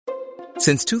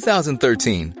Since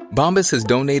 2013, Bombas has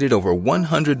donated over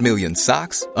 100 million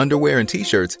socks, underwear, and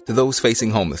T-shirts to those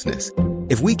facing homelessness.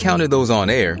 If we counted those on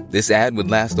air, this ad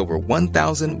would last over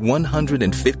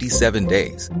 1,157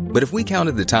 days. But if we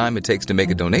counted the time it takes to make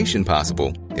a donation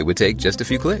possible, it would take just a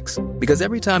few clicks. Because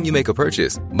every time you make a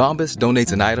purchase, Bombas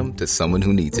donates an item to someone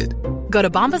who needs it. Go to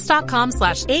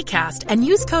bombas.com/ACAST and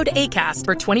use code ACAST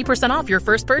for 20% off your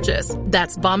first purchase.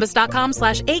 That's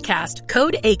bombas.com/ACAST,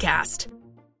 code ACAST.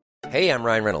 Hey, I'm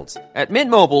Ryan Reynolds. At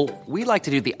Mint Mobile, we like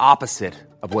to do the opposite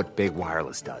of what Big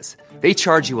Wireless does. They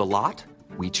charge you a lot,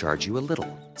 we charge you a little.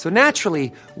 So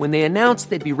naturally, when they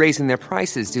announced they'd be raising their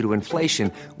prices due to inflation,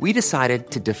 we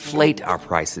decided to deflate our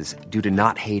prices due to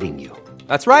not hating you.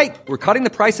 That's right. We're cutting the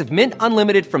price of Mint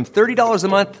Unlimited from $30 a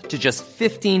month to just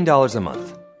 $15 a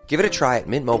month. Give it a try at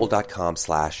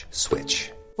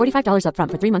mintmobile.com/switch. $45 up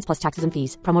front for 3 months plus taxes and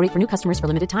fees. Promo rate for new customers for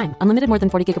limited time. Unlimited more than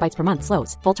 40 gigabytes per month.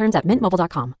 Slows full terms at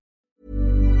mintmobile.com.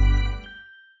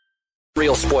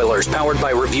 Real spoilers powered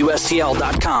by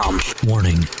ReviewSTL.com.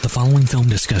 Warning, the following film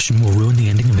discussion will ruin the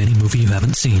ending of any movie you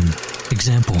haven't seen.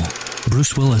 Example,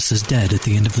 Bruce Willis is dead at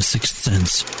the end of The Sixth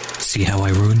Sense. See how I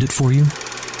ruined it for you?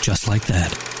 Just like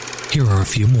that. Here are a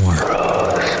few more.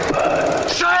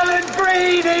 Silent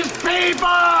breed is people!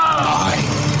 I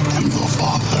am the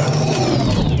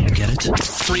father. Get it?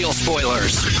 Real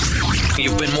spoilers.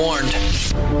 You've been warned.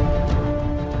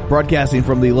 Broadcasting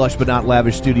from the lush but not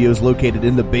lavish studios located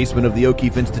in the basement of the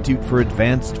O'Keefe Institute for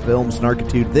Advanced Film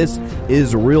Snarkitude, this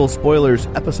is Real Spoilers,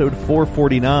 episode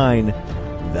 449,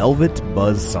 Velvet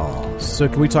Buzzsaw. So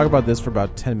can we talk about this for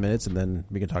about 10 minutes and then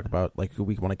we can talk about like who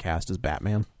we want to cast as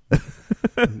Batman?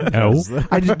 No.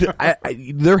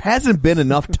 There hasn't been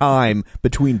enough time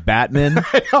between Batman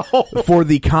for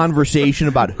the conversation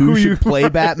about who should play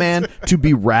Batman to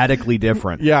be radically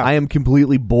different. Yeah. I am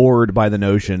completely bored by the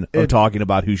notion of talking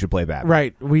about who should play Batman.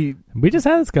 Right. We just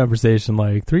had this conversation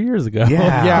like 3 years ago.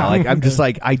 Yeah. Like I'm just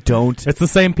like, I don't. It's the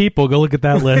same people. Go look at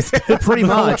that list. Pretty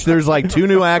much. There's like 2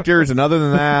 new actors, and other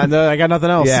than that, I got nothing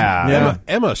else. Yeah.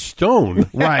 Emma Stone.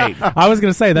 Right. I was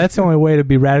going to say that's the only way to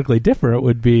be radically different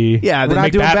would be. Yeah. We're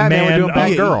not doing Batman, we're doing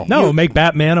Batgirl. No, make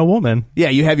Batman a woman. Yeah,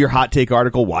 you have your hot take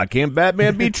article, why can't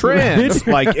Batman be trans?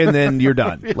 Like, and then you're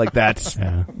done. Like, that's,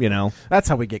 you know. That's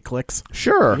how we get clicks.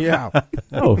 Sure. Yeah.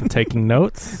 Oh, taking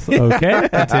notes. Okay,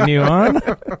 continue on.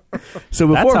 So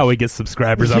before, that's how we get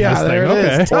subscribers on this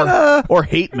thing. Okay. Or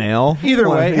hate mail. Either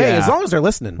way. Hey, as long as they're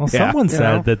listening. Well, someone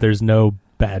said that there's no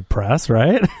bad press,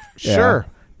 right? Sure.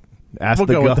 Ask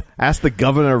the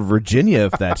governor of Virginia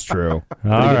if that's true. All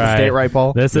right. State right,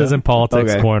 Paul? This isn't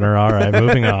politics corner. All right,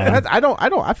 moving on.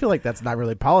 I feel like that's not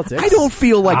really politics. I don't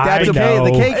feel like that's okay.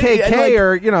 The KKK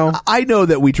or, you know. I know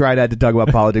that we try not to talk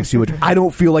about politics too much. I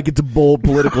don't feel like it's a bold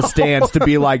political stance to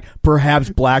be like, perhaps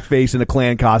blackface in a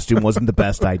Klan costume wasn't the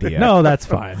best idea. No, that's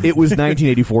fine. It was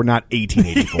 1984, not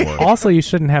 1884. Also, you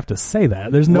shouldn't have to say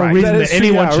that. There's no reason that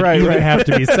anyone should even have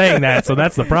to be saying that, so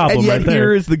that's the problem. And yet right there.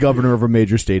 here is the governor of a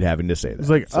major state having to say that. It's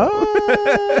like,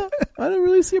 I don't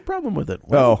really see a problem with it.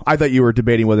 Well, I thought you were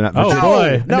debating whether or not Virginia.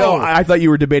 Oh, boy. No, I thought you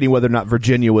were debating whether or not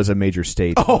Virginia was a major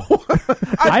state. Oh,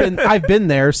 I've been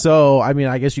there, so I mean,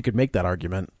 I guess you could make that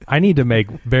argument. I need to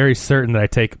make very certain that I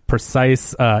take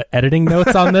precise editing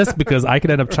notes on this because I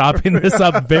could end up chopping this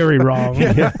up very wrong.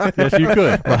 Yes, you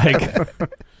could. Like,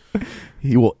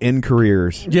 he will end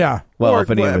careers. Yeah. Well, if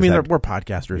any of us we're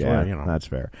podcasters. Yeah, you know. That's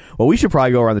fair. Well, we should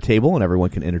probably go around the table and everyone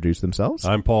can introduce themselves.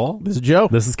 I'm Paul. This is Joe.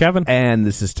 This is Kevin. And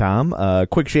this is Tom.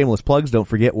 Quick shameless plugs. Don't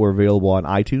forget we're available on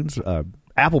iTunes,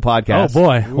 Apple Podcasts. Oh,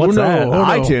 boy. What's that?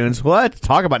 iTunes. What?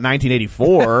 Talk about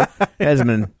 1984. Hasn't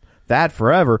been that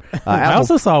forever. I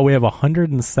also saw we have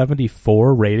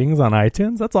 174 ratings on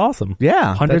iTunes. That's awesome. Yeah.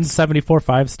 174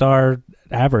 5-star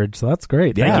average. So that's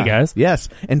great. Thank you, guys. Yes.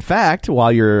 In fact,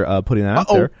 while you're putting that out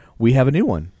there, we have a new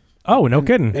one. Oh, no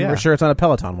kidding. And we're sure it's not a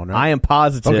Peloton one, right? I am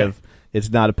positive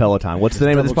it's not a Peloton. What's the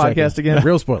name of this podcast again?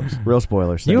 Real Spoilers. Real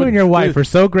Spoilers. You and your wife are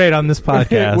so great on this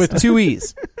podcast. With 2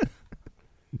 E's.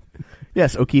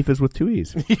 Yes, O'Keefe is with 2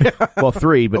 E's. Yeah. Well,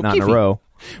 3, but not in a row.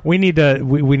 We need to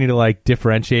like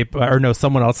differentiate, or no,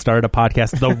 someone else started a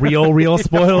podcast, The Real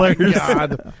Spoilers.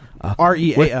 God.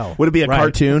 REAL. Would it be a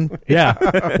cartoon?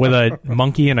 Yeah, with a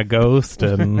monkey and a ghost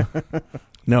and...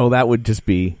 No, that would just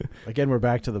be... Again, we're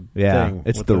back to the thing.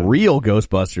 It's the real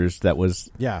Ghostbusters that was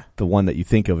the one that you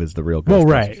think of as the real Ghostbusters. Well,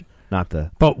 right. Not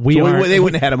the... But we aren't... They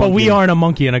wouldn't have had a monkey. But we aren't a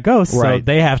monkey and a ghost, right. so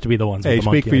they have to be the ones with the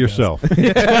monkey. Speak for yourself.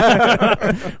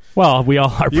 Well, we all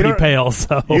are pretty pale,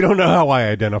 so... You don't know how I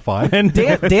identify. And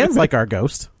Dan's like our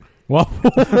ghost. Whoa.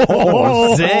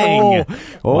 Oh, zing.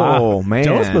 Oh, wow. man.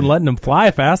 Joe's been letting them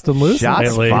fly fast and loose Shots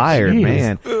lately. fired, Jeez.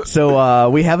 man. So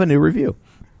we have a new review.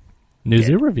 New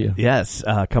Zoo review. Yes,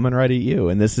 coming right at you.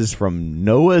 And this is from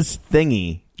Noah's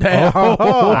Thingy.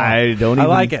 I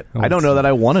like it. I don't know that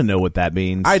I want to know what that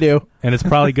means. I do. And it's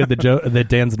probably good that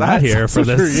Dan's not here for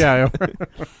this. Yeah.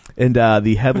 And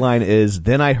the headline is,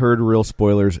 "Then I heard real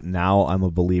spoilers. Now I'm a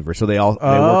believer." So they work in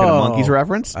a Monkeys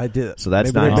reference. I did. So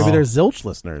that's maybe nice. Maybe they're Zilch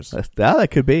listeners.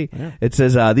 That could be. Yeah. It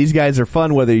says these guys are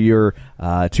fun whether you're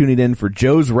tuning in for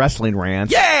Joe's wrestling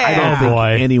rants. Yeah! I don't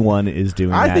think anyone is doing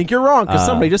that. I think you're wrong because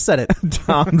somebody just said it.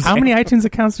 How many iTunes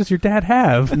accounts does your dad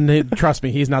have? Trust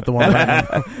me, he's not the one.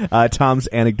 Tom's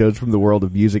anecdotes from the world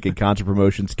of music and concert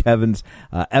promotions, Kevin's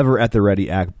ever at the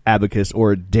ready abacus,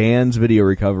 or Dan's video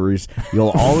recoveries. You'll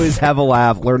always have a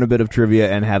laugh, learn a bit of trivia,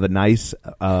 and have a nice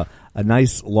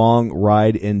long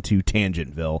ride into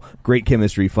Tangentville. Great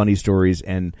chemistry, funny stories,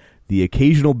 and the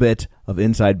occasional bit of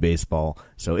inside baseball.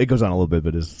 So it goes on a little bit,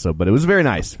 but it was very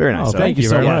nice. Very nice. Oh, so thank you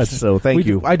so much. So thank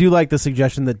you. I do like the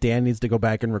suggestion that Dan needs to go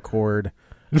back and record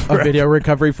a video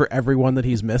recovery for everyone that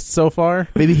he's missed so far.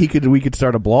 Maybe we could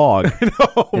start a blog.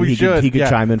 We should. He could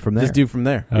chime in from there. Just do from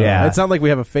there. Yeah. It's not like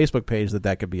we have a Facebook page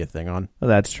that could be a thing on. Oh,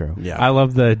 that's true. Yeah. I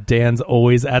love the Dan's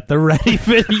always at the ready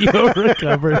video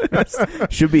recovery.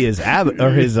 Should be his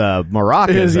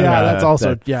maracas. That's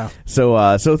also yeah.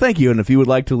 So thank you, and if you would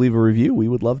like to leave a review, we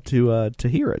would love to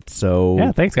hear it. So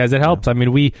yeah, thanks guys. It helps. I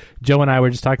mean, Joe and I were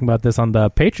just talking about this on the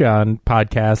Patreon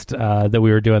podcast that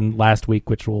we were doing last week,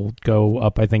 which will go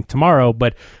up I think tomorrow.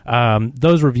 But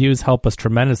those reviews help us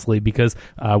tremendously because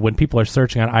when people are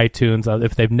searching on iTunes,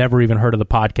 if they've never even heard of the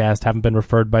podcast, haven't been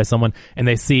referred by someone, and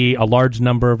they see a large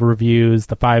number of reviews,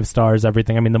 the 5 stars,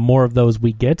 everything. I mean, the more of those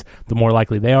we get, the more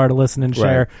likely they are to listen and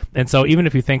share. Right. And so even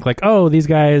if you think like, oh, these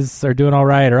guys are doing all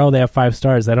right, or oh, they have 5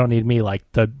 stars, they don't need me. Like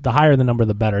the higher the number,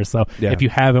 the better. So if you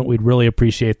haven't, we'd really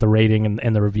appreciate the rating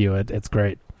and the review. It's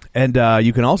great. And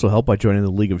you can also help by joining the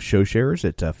League of Show Sharers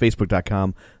at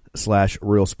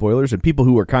facebook.com/real spoilers. And people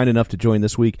who are kind enough to join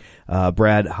this week,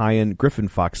 Brad Hyan, Griffin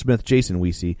Fox Smith, Jason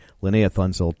Weesey, Linnea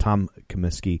Thunsell, Tom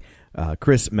Comiskey,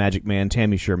 Chris Magic Man,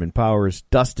 Tammy Sherman Powers,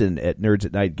 Dustin at Nerds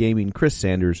at Night Gaming, Chris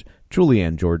Sanders,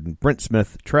 Julianne Jordan, Brent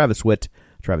Smith, Travis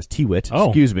T. Witt,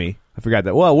 excuse me. I forgot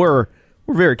that. Well, we're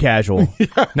very casual.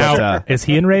 Now, is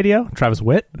he in radio? Travis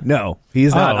Witt? No,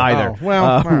 he's not either.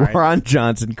 Well, right. Ron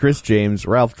Johnson, Chris James,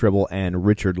 Ralph Tribble, and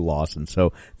Richard Lawson.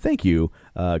 So thank you,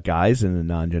 guys, in a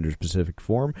non-gender specific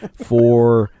form,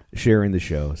 for sharing the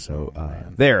show. So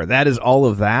that is all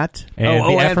of that. And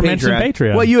the aforementioned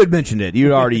Patreon. Well, you had mentioned it.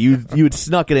 You had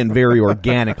snuck it in very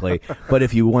organically. But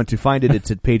if you want to find it, it's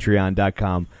at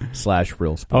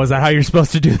patreon.com/real spoilers. Oh, is that how you're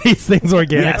supposed to do these things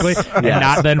organically? Yes. And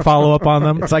not then follow up on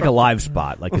them? It's like a live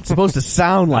spot. Like it's supposed to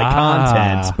sound like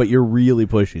content, but you're really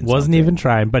pushing Wasn't something. even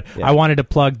trying. But I wanted to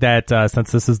plug that,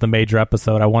 since this is the major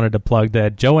episode, I wanted to plug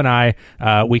that Joe and I,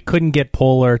 we couldn't get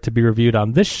Polar to be reviewed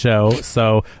on this show.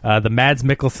 So the Mads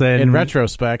Mikkelsen... In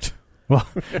retrospect. Well,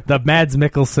 the Mads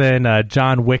Mikkelsen,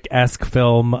 John Wick-esque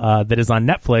film that is on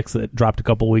Netflix that dropped a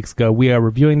couple weeks ago. We are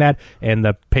reviewing that, and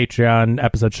the Patreon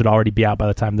episode should already be out by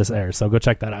the time this airs. So go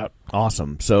check that out.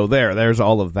 Awesome. So there's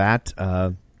all of that.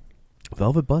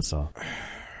 Velvet Buzzsaw.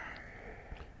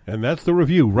 And that's the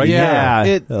review right now.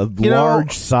 Yeah.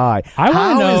 Large sigh.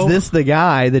 How is this the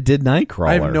guy that did Nightcrawler?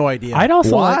 I have no idea.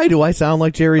 Why do I sound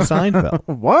like Jerry Seinfeld?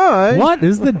 Why? What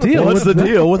is the deal? What's the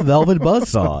deal with Velvet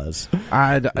Buzzsaws?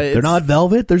 They're not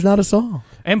velvet. There's not a saw.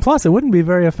 And plus, it wouldn't be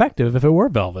very effective if it were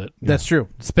velvet. That's true.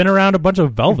 Spin around a bunch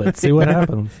of velvet, see what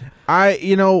happens. I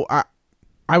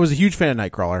was a huge fan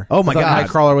of Nightcrawler. Oh my God,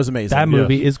 Nightcrawler was amazing. That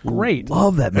movie is great.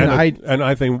 Love that movie. And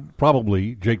I think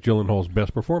probably Jake Gyllenhaal's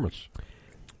best performance.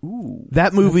 Ooh,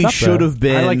 that movie should have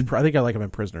been. I think I like him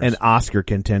in Prisoners. An Oscar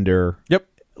contender. Yep.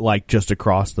 Like just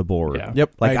across the board. Yeah.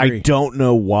 Yep. Like I don't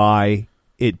know why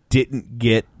it didn't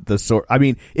get the sort. I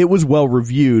mean, it was well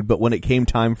reviewed, but when it came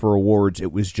time for awards,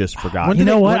 it was just forgotten.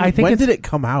 When did it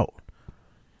come out?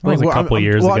 It was a couple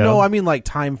years ago. No, I mean like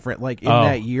time frame. Like in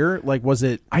that year, like was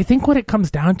it? I think what it comes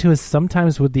down to is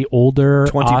sometimes with the older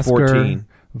 2014 Oscar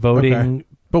voting. Okay.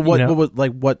 But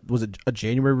what was it? A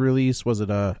January release? Was it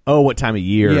a? Oh, what time of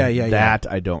year? Yeah. That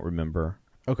I don't remember.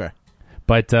 Okay.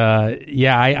 But,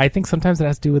 I think sometimes it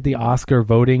has to do with the Oscar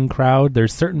voting crowd.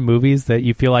 There's certain movies that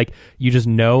you feel like you just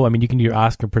know. I mean, you can do your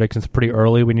Oscar predictions pretty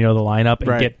early when you know the lineup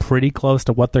and get pretty close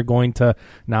to what they're going to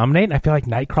nominate. And I feel like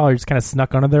Nightcrawler just kind of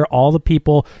snuck under there. All the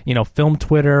people, film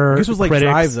Twitter, this was like critics,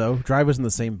 Drive, though. Drive was in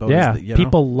the same boat. Yeah,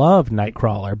 people love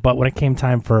Nightcrawler. But when it came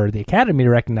time for the Academy to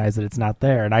recognize it, it's not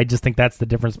there. And I just think that's the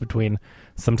difference between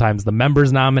sometimes the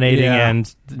members nominating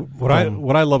and what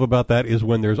I love about that is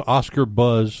when there's Oscar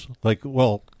buzz,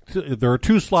 there are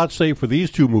 2 slots saved for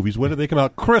these 2 movies. When do they come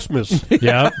out? Christmas.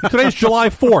 Yeah. Today's July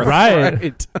 4th.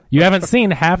 Right. You haven't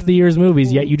seen half the year's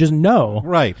movies yet. You just know.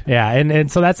 Right. Yeah.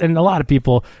 And so and a lot of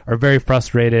people are very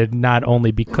frustrated, not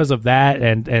only because of that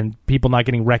and people not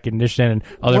getting recognition and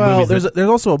other movies. There's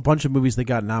also a bunch of movies that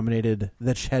got nominated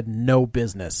that had no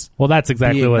business. Well, that's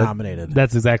exactly being what nominated.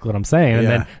 That's exactly what I'm saying. And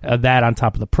then that on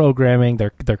top of the programming,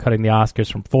 they're cutting the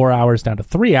Oscars from 4 hours down to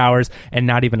 3 hours and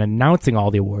not even announcing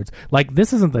all the awards. Like,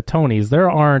 this isn't the Tonys. There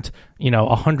aren't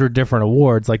 100 different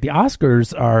awards. Like, the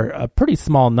Oscars are a pretty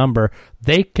small number.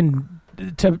 They can.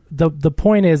 The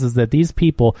point is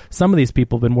that some of these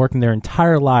people have been working their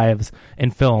entire lives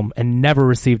in film and never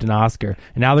received an Oscar,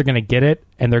 and now they're going to get it,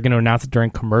 and they're going to announce it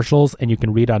during commercials, and you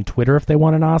can read on Twitter if they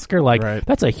won an Oscar. Like,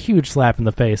 that's a huge slap in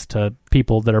the face to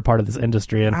people that are part of this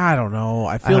industry. And I don't know.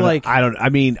 I feel like I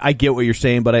mean, I get what you're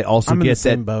saying, but I also get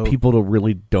that people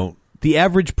really don't. The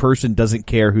average person doesn't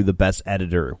care who the best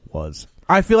editor was.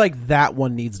 I feel like that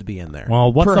one needs to be in there.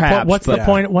 Well, what's the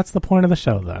point? What's the point of the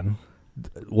show then?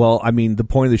 Well, I mean, the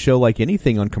point of the show, like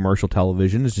anything on commercial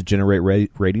television, is to generate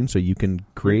ratings so you can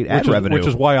create ad revenue. Which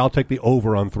is why I'll take the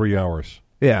over on 3 hours.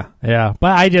 Yeah,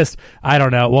 but I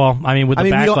don't know. Well, I mean, with the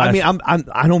backlash,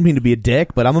 I don't mean to be a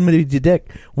dick, but I'm going to be a dick.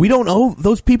 We don't know;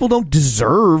 those people don't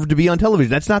deserve to be on television.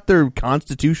 That's not their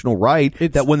constitutional right.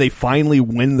 That when they finally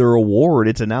win their award,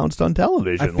 it's announced on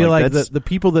television. I feel like the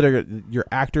people that are your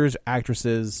actors,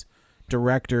 actresses,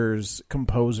 directors,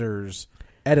 composers,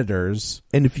 editors.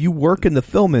 And if you work in the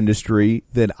film industry,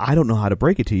 then I don't know how to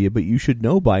break it to you, but you should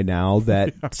know by now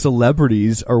that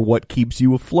celebrities are what keeps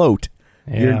you afloat.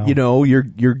 Yeah.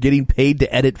 You're getting paid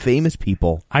to edit famous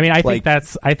people. I mean, I think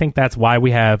that's why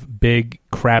we have big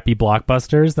crappy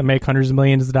blockbusters that make hundreds of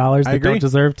millions of dollars that don't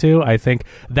deserve to. I think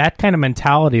that kind of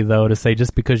mentality, though, to say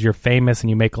just because you're famous and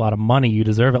you make a lot of money, you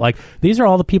deserve it. Like, these are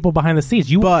all the people behind the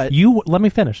scenes. Let me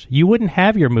finish. You wouldn't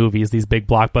have your movies, these big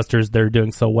blockbusters that are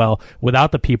doing so well,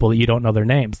 without the people that you don't know their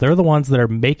names. They're the ones that are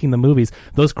making the movies.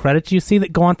 Those credits you see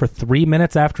that go on for 3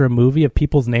 minutes after a movie of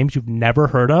people's names you've never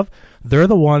heard of, they're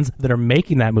the ones that are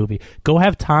making that movie. Go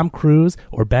have Tom Cruise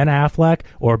or Ben Affleck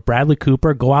or Bradley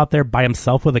Cooper go out there by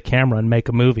himself with a camera and make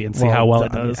a movie and see how well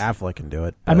it does. Affleck can do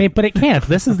it. But it can't.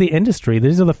 This is the industry.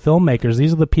 These are the filmmakers.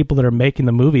 These are the people that are making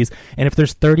the movies. And if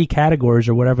there's 30 categories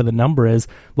or whatever the number is,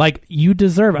 like, you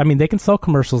deserve. I mean, they can sell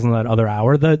commercials in that other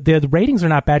hour. The ratings are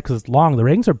not bad because it's long. The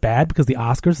ratings are bad because the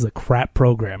Oscars is a crap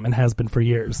program and has been for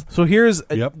years. So here's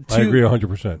I agree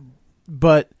 100%.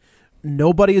 But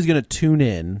nobody is going to tune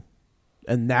in.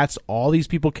 And that's all these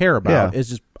people care about is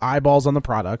just eyeballs on the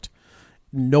product.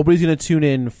 Nobody's going to tune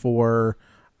in for,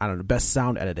 I don't know, best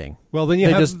sound editing. Well, then you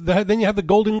have the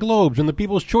Golden Globes and the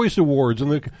People's Choice Awards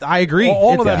and I agree.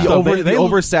 All of that stuff. The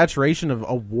oversaturation of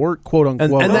award, quote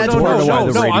unquote. And that's part of why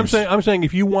the ratings. I'm saying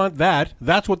if you want that,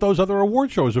 that's what those other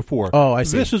award shows are for. Oh, I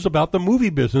see. This is about the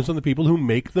movie business and the people who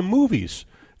make the movies.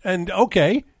 And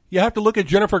okay, you have to look at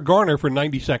Jennifer Garner for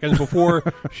 90 seconds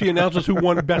before she announces who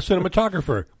won Best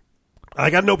Cinematographer. I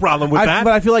got no problem with that.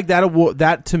 But I feel like that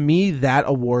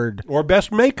award or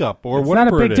best makeup or whatever.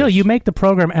 It's not a big deal. You make the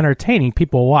program entertaining.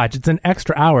 People watch. It's an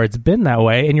extra hour. It's been that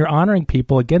way, and you're honoring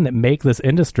people again that make this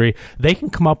industry. They can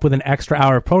come up with an extra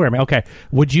hour of programming. Okay,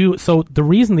 so the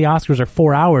reason the Oscars are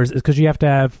 4 hours is because you have to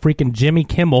have freaking Jimmy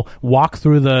Kimmel walk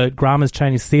through the Grauman's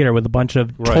Chinese Theater with a bunch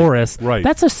of tourists. Right.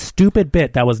 That's a stupid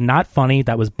bit. That was not funny.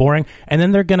 That was boring. And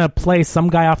then they're gonna play some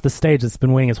guy off the stage that's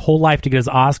been waiting his whole life to get his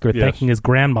Oscar, thanking his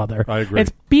grandmother. I agree.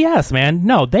 It's BS, man.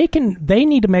 No, they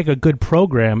need to make a good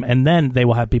program, and then they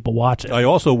will have people watch it. I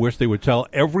also wish they would tell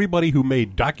everybody who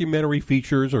made documentary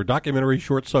features or documentary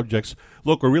short subjects,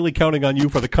 look, we're really counting on you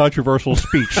for the controversial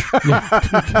speech.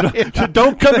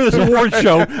 Don't come to this award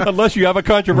show unless you have a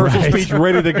controversial speech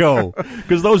ready to go,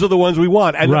 because those are the ones we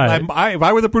want. And if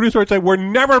I were the producer, I'd say, we're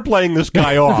never playing this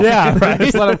guy off.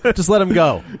 just let him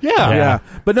go. Yeah.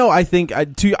 But no, I think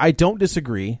I don't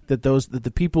disagree that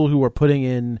the people who are putting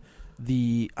in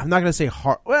I'm not going to say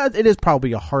hard. Well, it is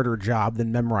probably a harder job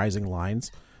than memorizing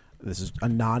lines. This is a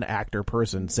non-actor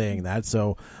person saying that.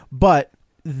 So, but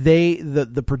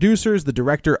the producers, the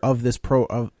director of this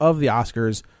of the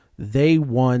Oscars, they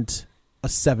want a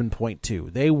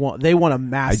 7.2. They want a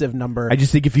massive number. I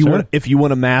just think if you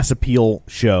want a mass appeal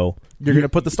show, you're going to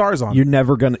put the stars on. You're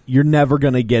never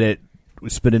gonna get it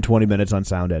spending 20 minutes on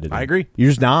sound editing. I agree. You're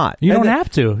just not. You don't have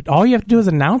to. All you have to do is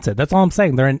announce it. That's all I'm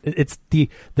saying.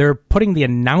 They're putting the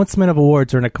announcement of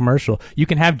awards in a commercial. You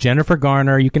can have Jennifer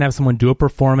Garner. You can have someone do a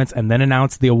performance and then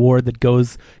announce the award that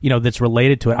goes, that's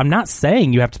related to it. I'm not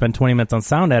saying you have to spend 20 minutes on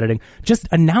sound editing. Just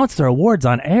announce their awards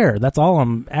on air. That's all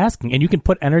I'm asking. And you can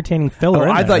put entertaining filler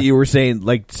in I there. thought you were saying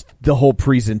like the whole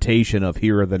presentation of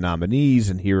here are the nominees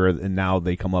and now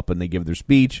they come up and they give their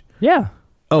speech. Yeah.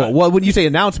 Oh, well, when you say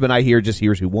announcement, I hear just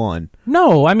here's who won.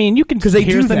 No, I mean, you can, because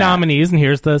here's the that. nominees and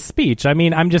here's the speech. I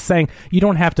mean, I'm just saying you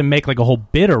don't have to make like a whole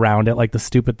bit around it, like the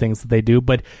stupid things that they do,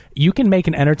 but you can make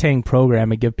an entertaining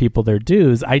program and give people their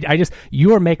dues.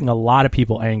 You are making a lot of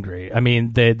people angry. I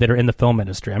mean, that are in the film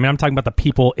industry. I mean, I'm talking about the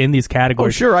people in these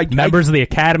categories. Oh, sure. Members of the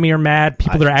Academy are mad.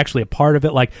 People that are actually a part of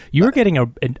it. Like, you're getting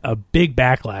a big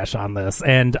backlash on this.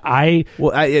 And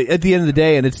at the end of the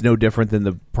day, and it's no different than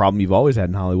the problem you've always had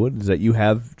in Hollywood, is that you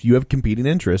have competing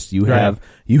interests. You have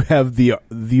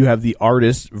the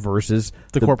artist versus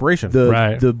the corporation,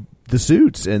 the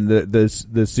suits, and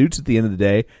the suits. At the end of the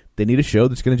day, they need a show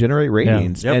that's going to generate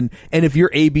ratings. Yeah. Yep. And if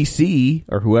you're ABC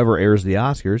or whoever airs the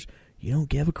Oscars, you don't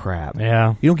give a crap.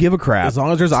 Yeah, you don't give a crap as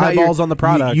long as there's eyeballs on the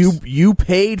product. You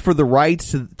paid for the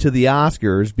rights to the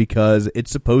Oscars because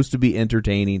it's supposed to be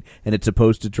entertaining and it's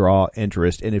supposed to draw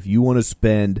interest. And if you want to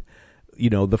spend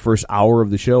the first hour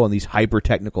of the show on these hyper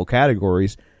technical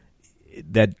categories,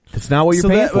 that's not what you're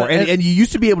paying for. And you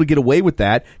used to be able to get away with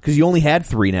that because you only had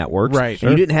 3 networks. Right. And sure.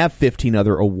 you didn't have 15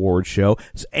 other award shows.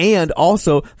 And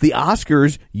also, the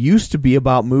Oscars used to be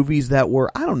about movies that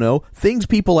were, I don't know, things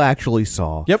people actually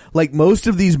saw. Yep. Like most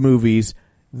of these movies,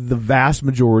 the vast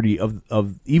majority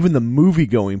of even the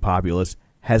movie-going populace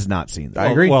has not seen them.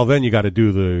 I agree. Well, then you got to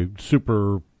do the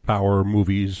super power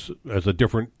movies as a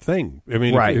different thing. I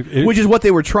mean, right, which is what they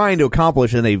were trying to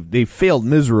accomplish, and they failed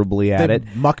miserably at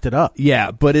it. Mucked it up. Yeah,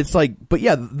 but it's like,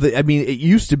 I mean, it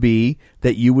used to be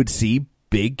that you would see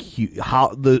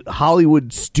the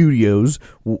Hollywood studios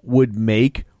would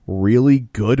make really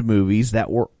good movies that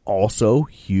were also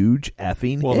huge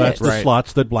effing Well, hits. that's the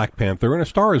slots that Black Panther and A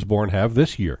Star is Born have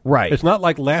this year. Right. It's not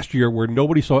like last year where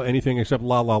nobody saw anything except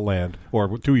La La Land,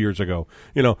 or 2 years ago.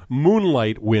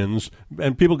 Moonlight wins,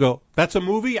 and people go, that's a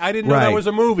movie? I didn't know that was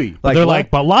a movie. But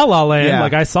La La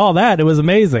Land, I saw that. It was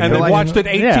amazing. And they've watched it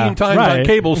 18 times on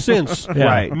cable since.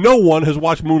 Right. No one has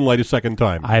watched Moonlight a second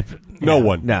time. No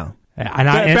one. No.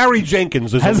 Barry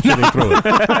Jenkins is sitting through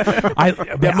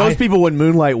it. Most people when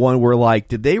Moonlight won were like,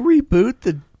 did they reboot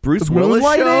the Bruce Willis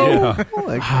show?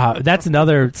 Yeah. That's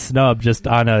another snub just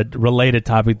on a related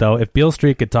topic, though. If Beale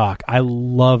Street Could Talk, I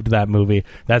loved that movie.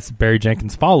 That's Barry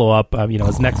Jenkins' follow-up,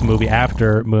 his next movie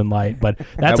after Moonlight. But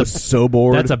that's so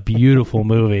bored. That's a beautiful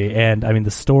movie. And, I mean,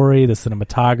 the story, the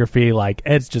cinematography,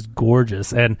 it's just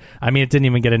gorgeous. And, I mean, it didn't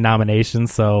even get a nomination,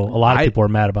 so a lot of people are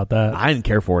mad about that. I didn't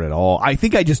care for it at all. I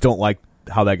think I just don't like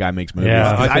how that guy makes movies.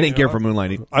 Yeah. I didn't care for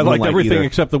Moonlight. I liked everything either.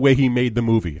 except the way he made the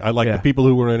movie. I liked the people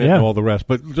who were in it and all the rest.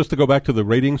 But just to go back to the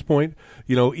ratings point,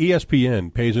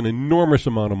 ESPN pays an enormous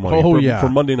amount of money for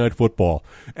Monday Night Football.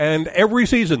 And every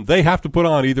season they have to put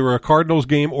on either a Cardinals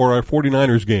game or a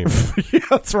 49ers game. Yeah,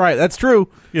 that's right. That's true.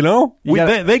 They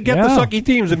get the sucky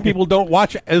teams and people don't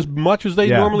watch as much as they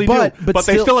normally do. But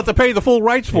they still have to pay the full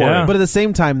rights for it. But at the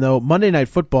same time, though, Monday Night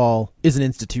Football is an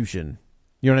institution.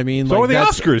 You know what I mean? So are the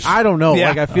Oscars. I don't know.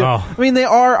 Yeah. I feel. I mean, they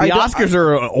are. The Oscars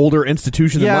are an older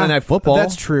institution than Monday Night Football.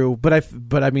 That's true. But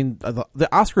I mean, the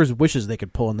Oscars wishes they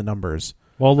could pull in the numbers.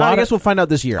 Well, I guess we'll find out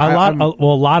this year. A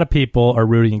lot of people are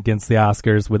rooting against the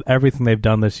Oscars with everything they've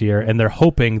done this year, and they're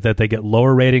hoping that they get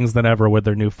lower ratings than ever with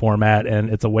their new format, and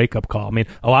it's a wake-up call. I mean,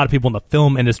 a lot of people in the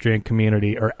film industry and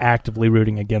community are actively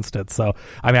rooting against it. So,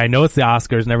 I mean, I know it's the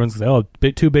Oscars, and everyone's going to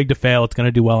say, too big to fail. It's going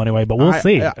to do well anyway, but we'll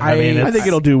see. I think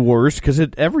it'll do worse because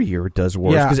every year it does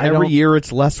worse because every year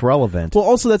it's less relevant. Well,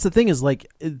 also, that's the thing is,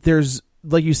 there's...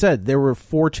 Like you said, there were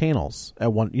 4 channels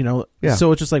at one,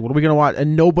 so it's just like, what are we going to watch?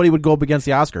 And nobody would go up against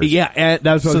the Oscars. Yeah, and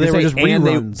that's what so they were just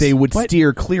reruns. They would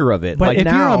steer clear of it. But if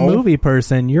you're a movie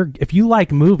person, if you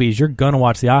like movies, you're going to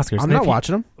watch the Oscars. I'm not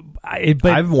watching them.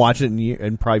 I've watched it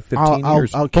in probably 15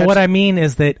 years. But what I mean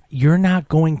is that you're not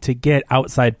going to get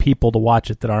outside people to watch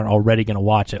it that aren't already going to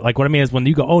watch it. Like, what I mean is when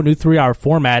you go, new 3-hour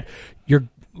format, your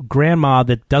grandma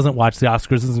that doesn't watch the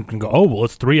Oscars isn't going to go, well,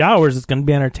 it's 3 hours, it's going to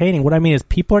be entertaining. What I mean is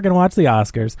people are going to watch the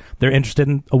Oscars. They're interested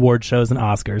in award shows and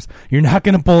Oscars. You're not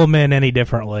going to pull them in any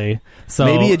differently. So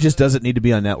maybe it just doesn't need to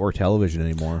be on network television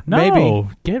anymore. No, maybe.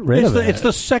 Get rid of it. It's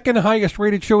the second highest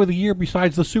rated show of the year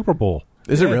besides the Super Bowl.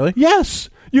 Is it really? Yes.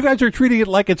 You guys are treating it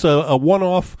like it's a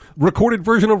one-off recorded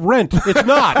version of Rent. It's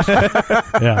not.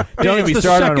 Yeah. Don't get me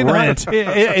started on Rent.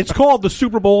 It's called the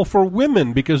Super Bowl for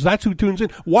women because that's who tunes in.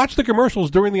 Watch the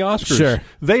commercials during the Oscars. Sure.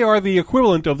 They are the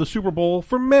equivalent of the Super Bowl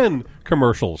for men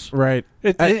commercials. Right.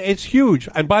 It's huge.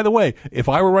 And by the way, if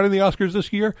I were running the Oscars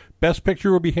this year, Best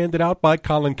Picture would be handed out by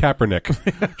Colin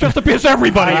Kaepernick. Just to piss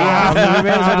everybody off. You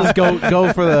may as well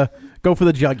just go for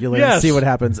the jugular and see what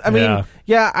happens. I mean,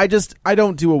 I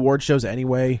don't do award shows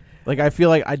anyway. Like, I feel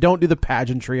like I don't do the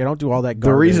pageantry. I don't do all that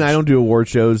garbage. The reason I don't do award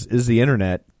shows is the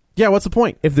internet. Yeah, what's the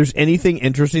point? If there's anything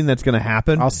interesting that's going to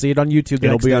happen, I'll see it on YouTube.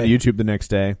 It'll be on YouTube the next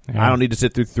day. Yeah. I don't need to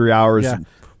sit through 3 hours. Yeah.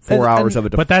 4 hours of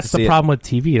it. But that's the problem with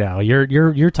TV now.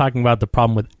 You're talking about the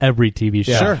problem with every TV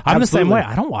show. Yeah, sure, I'm absolutely. the same way.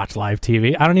 I don't watch live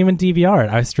TV. I don't even DVR it.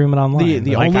 I stream it online.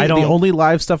 The only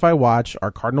live stuff I watch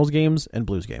are Cardinals games and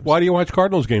Blues games. Why do you watch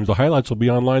Cardinals games? The highlights will be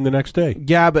online the next day.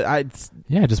 Yeah, but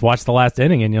just watch the last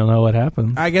inning and you'll know what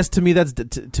happens. I guess to me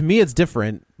to me it's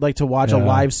different. Like to watch a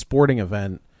live sporting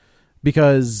event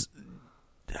because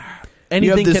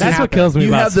anything can happen. That's what kills me You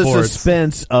about have the sports.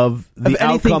 suspense of the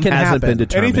outcome hasn't been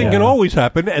determined. Anything can always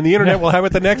happen, and the internet will have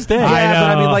it the next day. Yeah,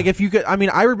 but I mean, like if you could,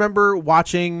 I remember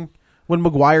watching when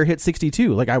McGuire hit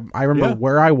 62. Like I remember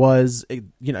where I was.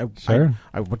 Sure.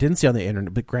 I didn't see on the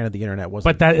internet, but granted, the internet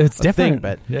wasn't. But that it's different.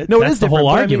 Thing, but no, it that's is the different. whole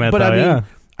argument. But though,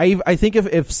 I mean, I think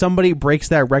if somebody breaks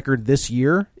that record this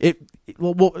year,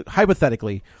 well,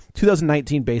 hypothetically,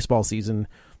 2019 baseball season,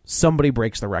 somebody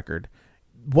breaks the record.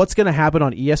 What's going to happen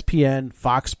on ESPN,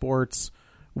 Fox Sports,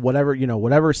 whatever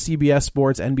CBS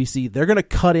Sports, NBC? They're going to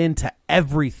cut into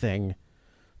everything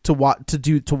to watch.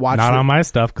 Not on my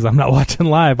stuff because I'm not watching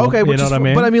live. Okay, you know what I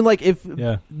mean? But I mean, like if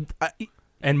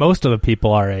and most of the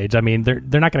people our age, I mean, they're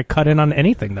not going to cut in on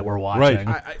anything that we're watching,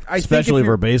 right? I Especially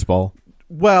for baseball.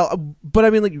 Well, but I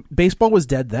mean, like baseball was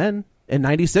dead then. In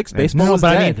 96, baseball was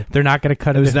dead. I mean, they're not going to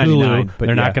cut into Hulu.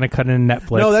 They're not going to cut into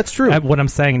Netflix. No, that's true. What I'm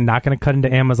saying, not going to cut into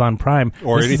Amazon Prime.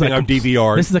 Or anything on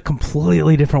DVR. This is a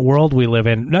completely different world we live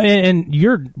in. And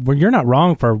you're not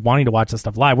wrong for wanting to watch this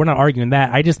stuff live. We're not arguing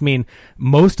that. I just mean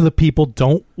most of the people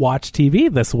don't watch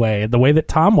TV this way. The way that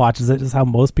Tom watches it is how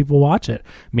most people watch it.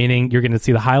 Meaning you're going to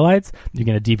see the highlights. You're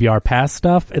going to DVR past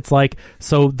stuff. It's like,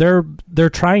 so they're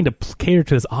trying to cater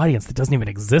to this audience that doesn't even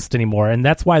exist anymore. And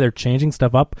that's why they're changing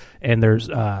stuff up. And there's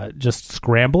just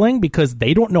scrambling because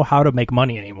they don't know how to make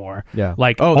money anymore. Yeah.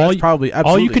 Like that's probably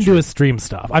all you can do is stream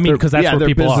stuff. I mean, because that's where their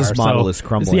people are. business model is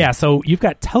crumbling. Yeah. So you've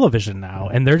got television now,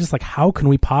 and they're just like, how can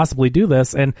we possibly do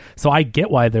this? And so I get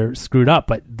why they're screwed up,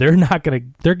 but they're not gonna.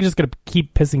 They're just gonna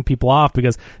keep pissing people off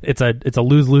because it's a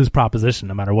lose-lose proposition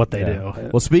no matter what they do.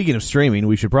 Well, speaking of streaming,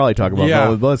 we should probably talk about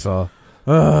Buzzsaw.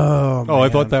 I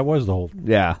thought that was the whole.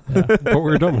 Yeah. But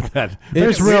we're done with that.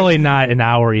 There's really not an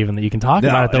hour even that you can talk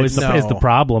about it, though, is the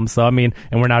problem. So, I mean,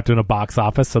 and we're not doing a box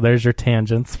office, so there's your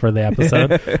tangents for the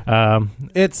episode.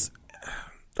 It's,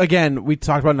 again, we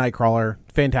talked about Nightcrawler.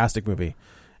 Fantastic movie.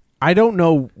 I don't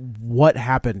know what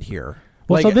happened here.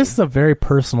 Well, so this is a very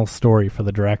personal story for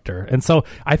the director. And so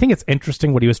I think it's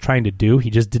interesting what he was trying to do. He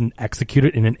just didn't execute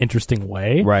it in an interesting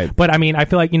way. Right. But I mean, I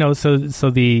feel like, so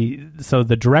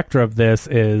the director of this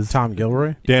is Tom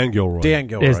Gilroy? Dan Gilroy.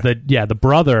 Is the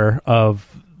brother of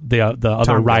the other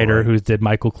Tom writer Gilroy. who did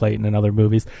Michael Clayton and other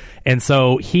movies. And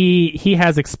so he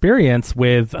has experience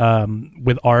with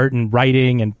art and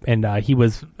writing and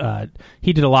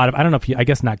he did a lot of, I don't know if I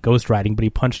guess not ghostwriting, but he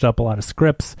punched up a lot of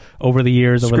scripts over the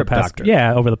years, over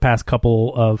the past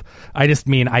couple of, I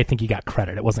think he got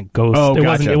credit. It wasn't ghost. Oh,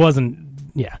 It wasn't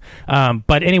yeah.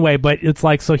 But anyway, but it's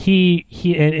like, so he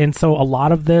and so a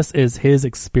lot of this is his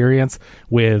experience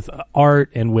with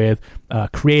art and with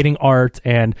creating art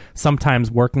and sometimes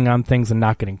working on things and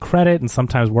not getting credit and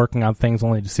sometimes working on things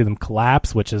only to see them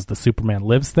collapse, which is the Superman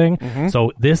Lives thing. Mm-hmm.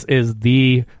 So this is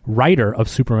the writer of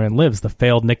Superman Lives, the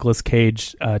failed Nicolas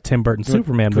Cage, Tim Burton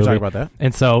Superman movie. Can we talk about that?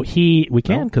 And so we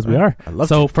can, because we are.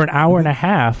 So for an hour and a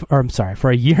half, or I'm sorry, for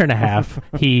a year and a half,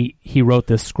 he wrote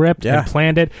this script and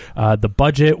planned it. The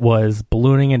budget was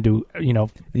ballooning into,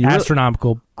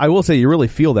 astronomical. I will say you really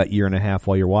feel that year and a half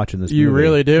while you're watching this movie. You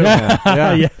really do.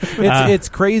 Yeah. Yeah. It's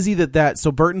crazy that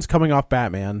so Burton's coming off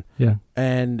Batman. Yeah.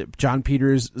 And John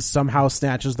Peters somehow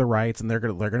snatches the rights and they're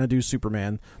gonna do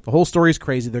Superman. The whole story is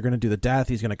crazy. They're gonna do the death.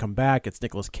 He's gonna come back. It's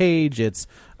Nicolas Cage. It's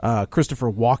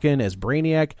Christopher Walken as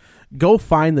Brainiac. Go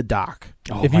find the doc.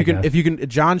 Oh, if you can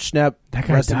John Schnepp, that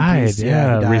guy rest in died. peace. He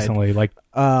died. Recently. Like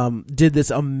did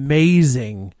this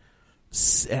amazing.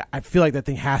 I feel like that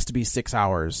thing has to be 6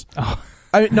 hours. Oh.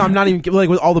 No, I'm not even like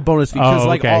with all the bonus features.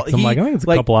 Okay. All, so I'm like, I think it's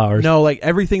a couple hours. No, like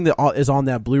everything that is on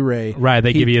that Blu-ray. Right,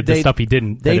 they give you the stuff he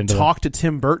didn't. They talked to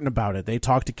Tim Burton about it. They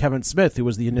talked to Kevin Smith, who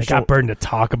was the initial. They got Burton to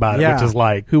talk about it, which is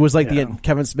like who was like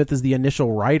Kevin Smith is the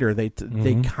initial writer. They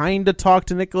kind of talked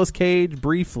to Nicolas Cage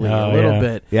briefly a little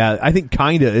bit. Yeah, I think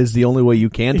kinda is the only way you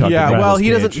can talk. Yeah, to well, Cage.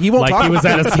 he doesn't. He won't like talk. He was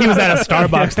at a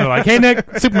Starbucks. They're like, "Hey,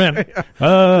 Nick, Superman."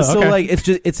 So okay. like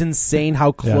it's insane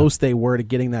how close they were to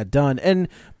getting that done. And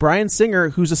Bryan Singer,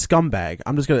 who's a scumbag,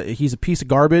 he's a piece of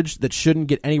garbage that shouldn't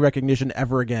get any recognition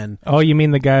ever again. Oh, you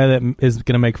mean the guy that is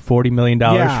going to make $40 million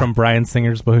from Bryan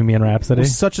Singer's Bohemian Rhapsody?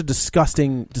 Such a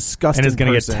disgusting, and is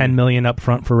going to get $10 million up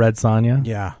front for Red Sonja.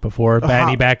 Yeah, before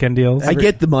any back end deals. I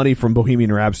get the money from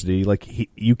Bohemian Rhapsody. Like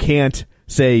you can't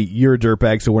say you're a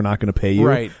dirtbag, so we're not going to pay you.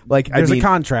 Right? Like there's a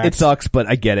contract. It sucks, but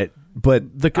I get it. But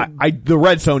the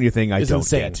Red Sonja thing, I don't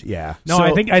insane. get. Yeah. No,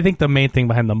 I think the main thing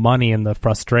behind the money and the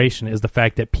frustration is the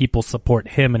fact that people support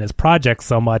him and his projects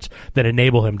so much that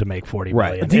enable him to make $40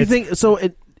 million. Do you think so?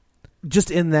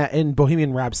 Just in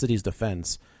Bohemian Rhapsody's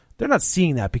defense, they're not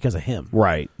seeing that because of him.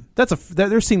 Right.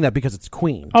 They're seeing that because it's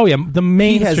Queen. Oh yeah, the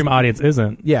mainstream audience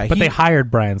isn't. Yeah, but they hired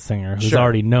Bryan Singer, who's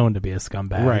already known to be a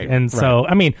scumbag. Right. And so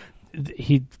I mean,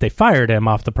 they fired him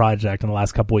off the project in the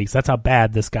last couple weeks. That's how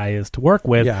bad this guy is to work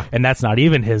with, and that's not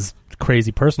even his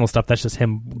crazy personal stuff. That's just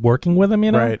him working with him,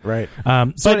 you know. Right.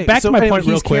 But back to my point,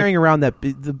 real he's quick. carrying around that.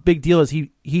 The big deal is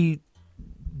he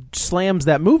slams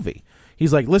that movie.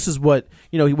 He's like, this is what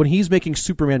when he's making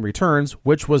Superman Returns,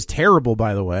 which was terrible,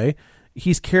 by the way.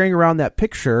 He's carrying around that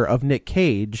picture of Nick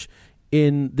Cage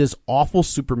in this awful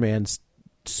Superman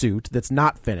suit that's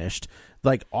not finished.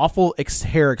 Like awful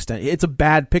hair extension. It's a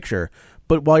bad picture.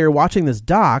 But while you're watching this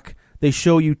doc, they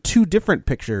show you two different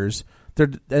pictures.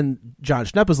 And John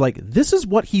Schnepp is like, this is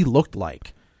what he looked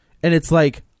like. And it's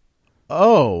like,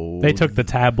 oh. They took the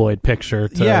tabloid picture.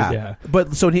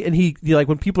 But so he like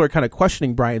when people are kind of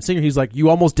questioning Bryan Singer, he's like, you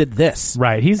almost did this.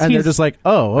 Right. They're just like,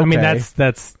 oh, okay. I mean,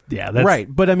 that's right.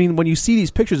 But I mean, when you see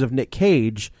these pictures of Nick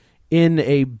Cage in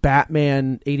a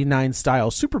Batman 89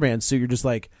 style Superman suit, you're just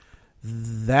like,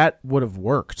 that would have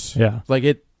worked. Yeah. Like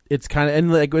it's kind of,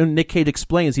 and like when Nick Cage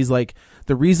explains, he's like,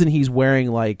 the reason he's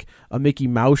wearing like a Mickey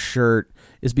Mouse shirt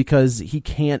is because he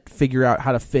can't figure out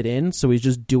how to fit in. So he's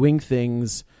just doing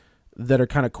things that are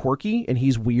kind of quirky and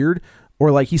he's weird. Or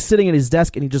like he's sitting at his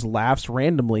desk and he just laughs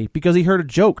randomly because he heard a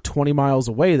joke 20 miles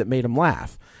away that made him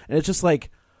laugh. And it's just like,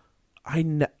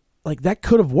 like that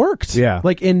could have worked. Yeah.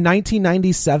 Like in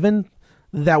 1997,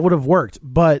 that would have worked.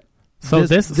 But So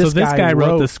this guy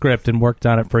wrote the script and worked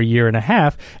on it for a year and a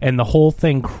half, and the whole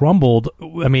thing crumbled.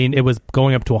 I mean, it was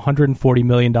going up to $140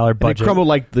 million budget. And it crumbled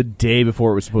like the day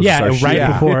before it was supposed to start shooting.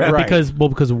 Right before. Right.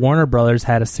 Because Warner Brothers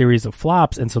had a series of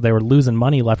flops, and so they were losing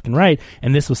money left and right,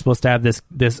 and this was supposed to have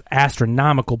this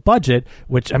astronomical budget,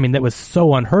 which, I mean, that was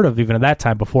so unheard of even at that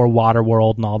time, before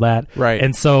Waterworld and all that. Right.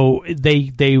 And so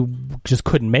they just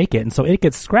couldn't make it, and so it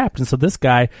gets scrapped. And so this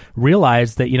guy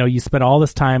realized that, you spend all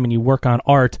this time and you work on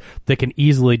art that can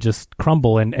easily just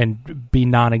crumble and be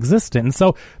non-existent. And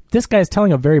so this guy's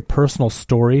telling a very personal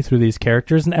story through these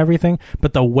characters and everything,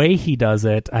 but the way he does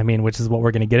it, I mean, which is what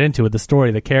we're going to get into with the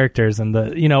story, the characters, and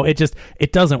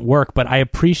it doesn't work, but I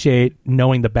appreciate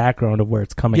knowing the background of where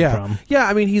it's coming from. Yeah,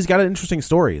 I mean, he's got an interesting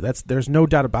story. There's no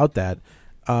doubt about that.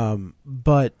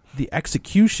 But the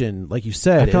execution, like you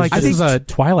said, I feel like this is a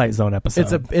Twilight Zone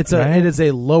episode. It is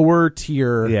a lower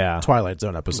tier Twilight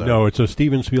Zone episode. No, it's a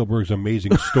Steven Spielberg's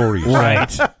Amazing Stories.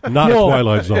 Right. Not a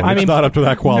Twilight Zone. It's not up to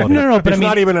that quality. No, but it's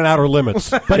not even an Outer Limits.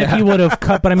 But if you would have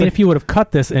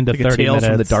cut this into like 30 Tales minutes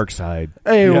from the Dark Side.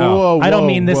 Hey, whoa, I don't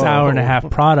mean this hour and a half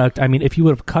product. I mean, if you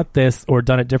would have cut this or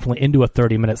done it differently into a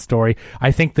 30-minute story,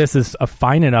 I think this is a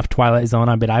fine enough Twilight Zone.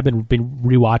 I mean, I've been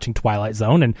rewatching Twilight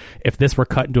Zone, and if this were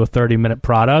cut into a 30-minute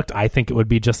product, I think it would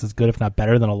be just as good, if not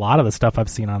better, than a lot of the stuff I've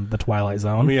seen on the Twilight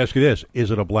Zone. Let me ask you this.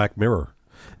 Is it a Black Mirror?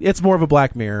 It's more of a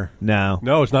Black Mirror. No,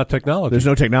 it's not technology. There's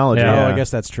no technology. Yeah. I guess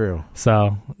that's true.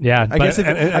 So, yeah. I guess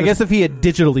if he had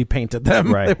digitally painted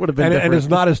them, it would have been different. And it's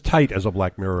not as tight as a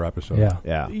Black Mirror episode.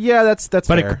 Yeah, that's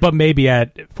fair. But maybe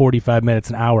at 45 minutes,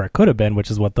 an hour, it could have been,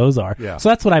 which is what those are. Yeah. So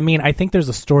that's what I mean. I think there's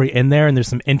a story in there, and there's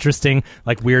some interesting,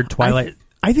 like, weird Twilight...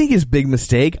 I think his big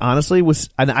mistake, honestly, was,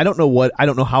 and I don't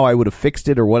know how I would have fixed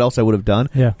it or what else I would have done,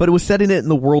 but it was setting it in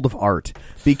the world of art,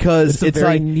 because it's a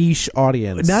very niche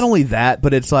audience. Not only that,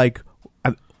 but it's like,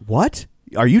 what?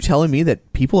 Are you telling me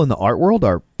that people in the art world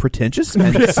are pretentious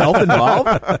and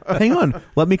self-involved? Hang on,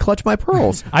 let me clutch my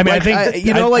pearls. I mean, I think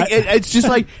it's just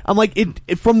like, I'm like,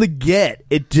 it from the get,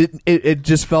 it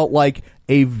just felt like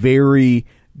a very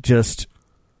just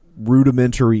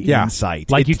rudimentary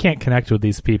insight. Like, you can't connect with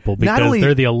these people because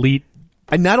they're the elite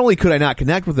not only could I not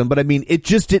connect with him, but I mean, it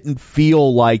just didn't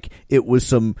feel like it was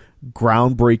some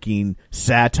groundbreaking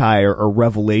satire or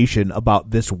revelation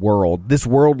about this world. This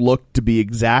world looked to be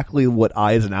exactly what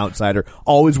I, as an outsider,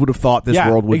 always would have thought this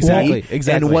world would be.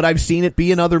 Exactly. And what I've seen it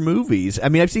be in other movies. I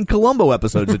mean, I've seen Columbo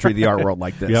episodes that treat the art world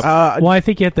like this. Yep. Well, I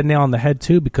think you hit the nail on the head,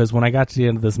 too, because when I got to the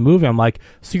end of this movie, I'm like,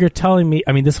 so you're telling me,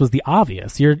 I mean, this was the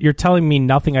obvious. You're telling me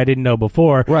nothing I didn't know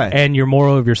before, right? And your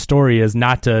moral of your story is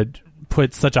not to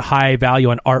put such a high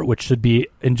value on art which should be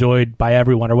enjoyed by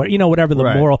everyone, or what, whatever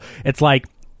the moral. It's like,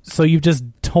 so you've just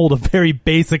told a very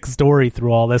basic story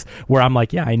through all this, where I'm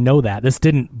like, yeah, I know that. This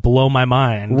didn't blow my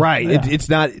mind. Right. Yeah. It's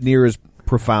not near as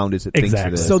profound as it thinks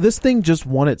it is. So this thing just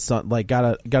won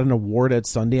got an award at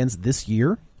Sundance this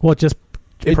year? Well, it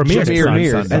premiered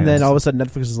Sundance. And then all of a sudden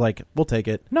Netflix is like, we'll take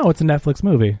it. No, it's a Netflix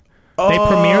movie. They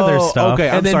premiere their stuff. Okay,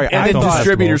 and then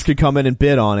distributors could come in and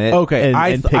bid on it. Okay,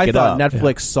 and pick I it thought up.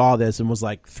 Netflix saw this and was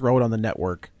like, throw it on the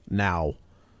network now.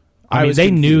 I mean,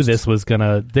 they knew this was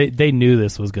gonna. They knew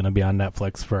this was gonna be on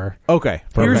Netflix for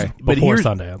before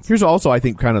Sundance. Here's also, I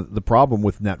think, kind of the problem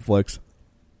with Netflix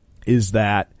is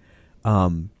that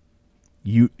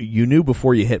you knew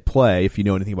before you hit play, if you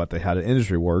know anything about how the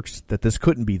industry works, that this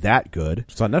couldn't be that good.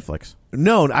 It's on Netflix.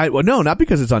 No, not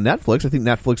because it's on Netflix. I think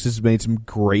Netflix has made some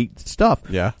great stuff.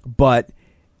 Yeah, but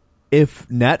if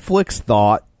Netflix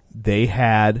thought they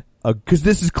had because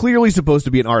this is clearly supposed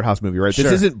to be an art house movie, right? Sure.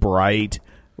 This isn't Bright.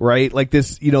 Right? Like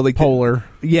this, like Polar.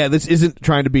 This isn't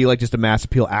trying to be like just a mass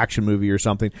appeal action movie or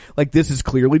something. Like, this is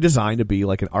clearly designed to be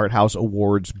like an art house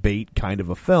awards bait kind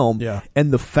of a film. Yeah.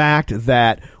 And the fact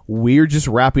that we're just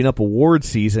wrapping up award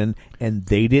season and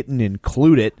they didn't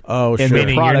include it. Oh, sure.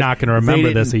 Meaning you're not going to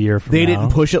remember this a year from now. They didn't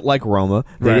push it like Roma.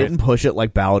 They didn't push it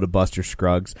like Ballad of Buster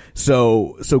Scruggs.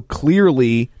 So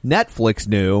clearly Netflix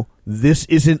knew this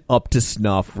isn't up to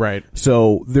snuff. Right.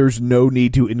 So there's no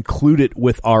need to include it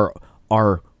with our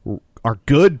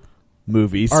good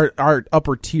movies, our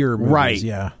upper tier movies, right?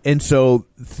 Yeah, and so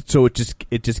it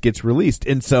just gets released,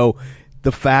 and so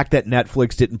the fact that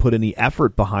Netflix didn't put any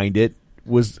effort behind it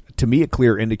was, to me, a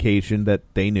clear indication that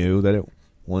they knew that it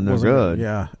wasn't good.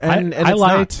 Yeah, and I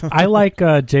like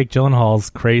Jake Gyllenhaal's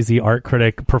crazy art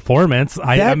critic performance.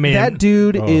 I mean, that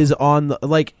dude is on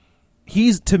the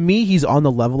he's on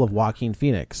the level of Joaquin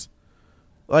Phoenix.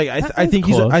 Like I think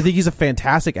he's a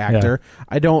fantastic actor. Yeah.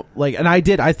 I don't and I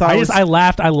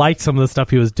laughed. I liked some of the stuff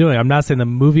he was doing. I'm not saying the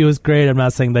movie was great. I'm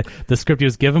not saying the script he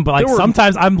was given, but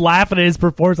sometimes I'm laughing at his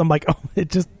performance. I'm like,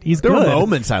 he's there good. There were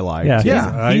moments I liked.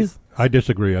 Yeah. I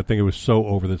disagree. I think it was so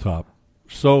over the top.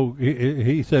 So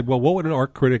he said, well, what would an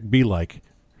art critic be like?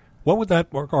 What would that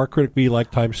art critic be like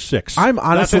times 6?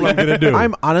 That's what I'm going to do.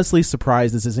 I'm honestly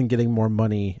surprised this isn't getting more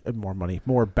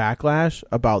backlash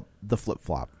about the flip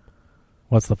flop.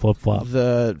 What's the flip flop?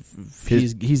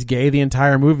 He's gay the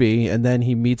entire movie, and then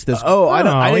he meets this. He's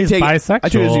bisexual. I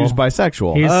told you he was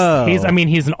bisexual.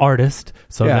 He's an artist,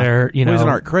 so they're he's an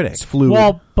art critic. It's fluid.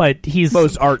 Well, but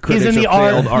most art critics he's in the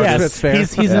are art. Yes,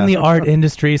 he's in the art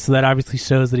industry, so that obviously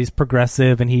shows that he's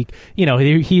progressive, and he's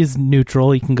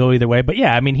neutral. He can go either way. But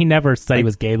yeah, I mean, he never said he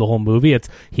was gay the whole movie.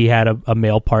 He had a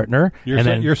male partner.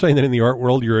 You're saying that in the art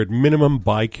world, you're at minimum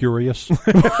bi-curious.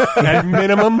 At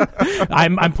minimum,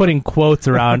 I'm putting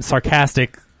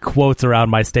sarcastic quotes around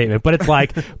my statement, but it's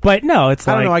like, I don't know.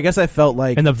 I guess I felt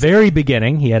like in the very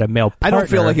beginning he had a male partner. I don't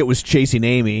feel like it was Chasing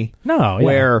Amy. No,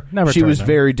 where she was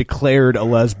very declared a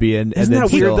lesbian. Isn't and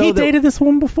that weird? He dated this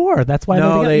woman before. That's why.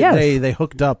 They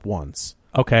hooked up once.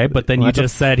 Okay, but then you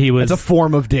just said he was. It's a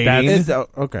form of dating.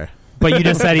 Okay, but you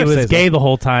just said he was gay the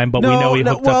whole time. But we know he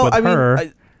hooked up with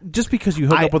her. Just because you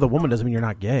hook up with a woman doesn't mean you're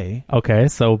not gay. Okay,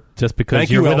 so just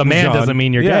because you're with a man doesn't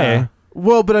mean you're gay.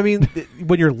 Well, but I mean,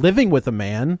 when you're living with a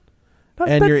man,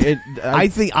 and I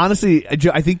think honestly,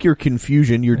 I think your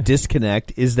confusion, your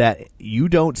disconnect, is that you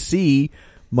don't see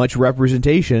much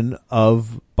representation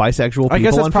of bisexual people. I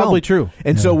guess that's probably true.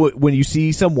 And so when you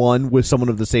see someone with someone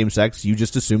of the same sex, you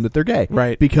just assume that they're gay,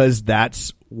 right? Because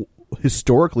that's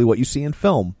historically what you see in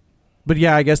film. But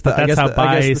yeah, I guess that's how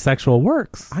bisexual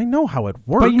works. I know how it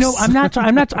works. But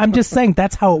I'm just saying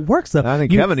that's how it works. Though. I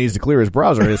think Kevin needs to clear his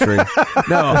browser history.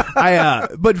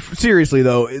 But seriously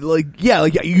though,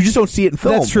 you just don't see it in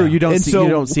film. That's true. You don't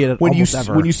see it when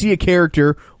ever. When you see a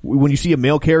character, when you see a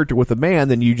male character with a man,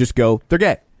 then you just go, they're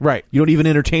gay. Right. You don't even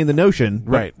entertain the notion.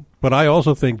 Right. But I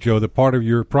also think, Joe, that part of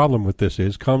your problem with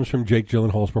this comes from Jake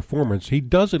Gyllenhaal's performance. He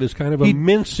does it as kind of a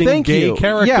mincing gay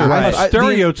character, a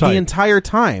stereotype. The entire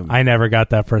time. I never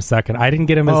got that for a second. I didn't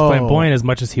get him as flamboyant as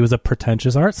much as he was a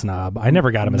pretentious art snob. I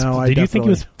never got him as... Did you think he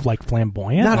was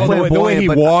flamboyant? Not flamboyant. The way he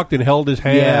walked and held his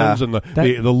hands and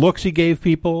the looks he gave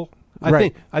people...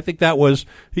 I think that was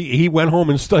he went home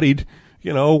and studied.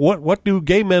 What do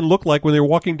gay men look like when they're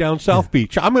walking down South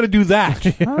Beach? I'm going to do that.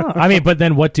 I mean, but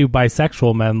then what do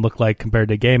bisexual men look like compared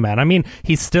to gay men? I mean,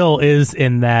 he still is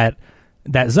in that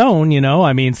zone,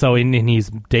 I mean, so and he's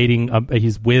dating,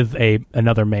 he's with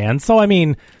another man. So, I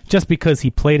mean, just because he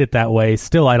played it that way,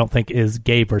 still I don't think is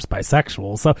gay versus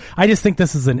bisexual. So I just think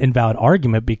this is an invalid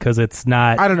argument because it's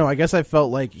not. I don't know. I guess I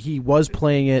felt like he was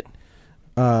playing it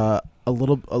a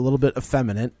little bit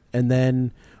effeminate, and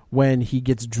then when he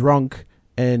gets drunk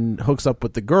and hooks up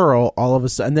with the girl, all of a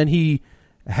sudden, and then he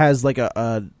has like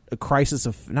a crisis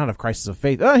of, not a crisis of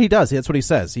faith. He does. That's what he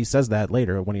says. He says that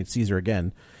later when he sees her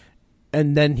again.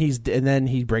 And then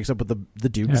he breaks up with the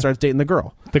dude and starts dating the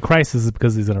girl. The crisis is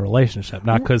because he's in a relationship,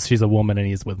 not because she's a woman and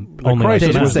he's with only.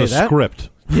 Crisis was the script.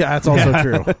 Yeah, that's also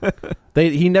true.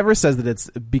 He never says that it's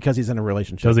because he's in a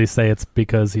relationship. Does he say it's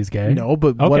because he's gay? No,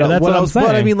 but okay, that's what I'm saying.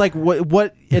 But I mean, like,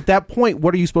 what at that point,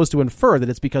 what are you supposed to infer, that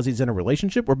it's because he's in a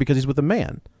relationship or because he's with a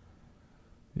man?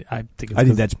 I think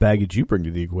that's baggage you bring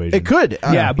to the equation. It could,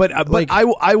 but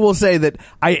I will say that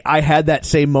I had that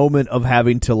same moment of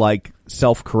having to like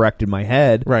self-correct in my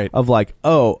head, right? Of like,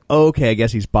 oh, okay, I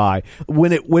guess he's bi.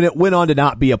 When it went on to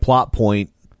not be a plot point.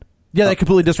 Yeah, they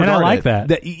completely disregarded it. And I like that.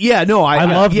 I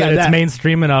love that it's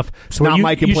mainstream enough. It's not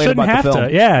my complaint about the film.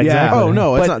 Yeah, exactly. Oh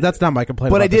no, that's not my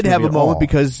complaint. But about I did have a moment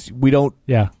because we don't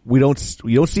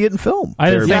see it in film.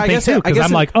 I did the same thing too, because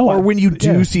I'm like, or when you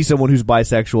do see someone who's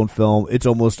bisexual in film, it's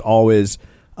almost always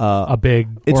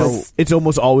it's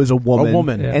almost always a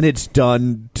woman, and it's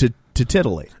done to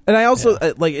titillate. And I also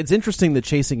like, it's interesting that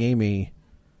Chasing Amy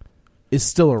is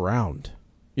still around.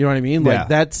 You know what I mean? Like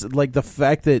that's like the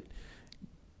fact that.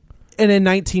 And in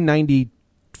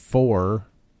 1994,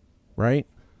 right?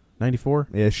 94?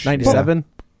 Ish. 97?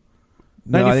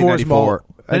 No, 94 is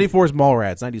 94 is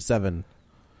Mallrats. 97.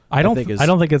 I don't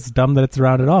think it's dumb that it's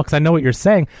around at all, because I know what you're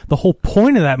saying. The whole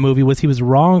point of that movie was he was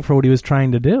wrong for what he was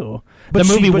trying to do. But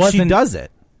the movie she does it.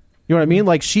 You know what I mean?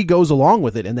 Like, she goes along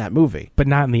with it in that movie. But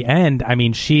not in the end. I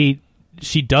mean, she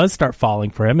does start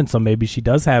falling for him, and so maybe she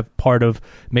does have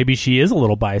maybe she is a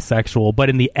little bisexual, but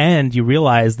in the end you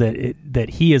realize that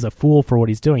he is a fool for what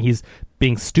he's doing. He's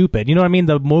being stupid. You know what I mean?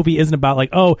 The movie isn't about like,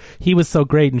 oh, he was so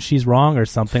great and she's wrong or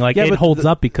something. Like, it holds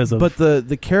up because of. But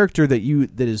the character that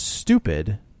is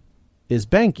stupid is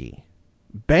Banky.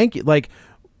 Banky, like,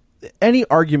 any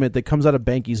argument that comes out of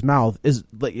Banky's mouth is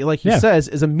like he says,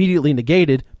 is immediately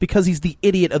negated because he's the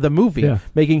idiot of the movie,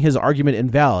 making his argument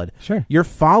invalid. Sure, you're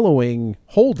following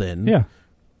Holden,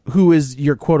 who is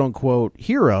your quote unquote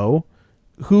hero,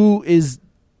 who is,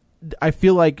 I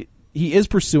feel like he is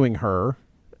pursuing her,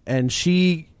 and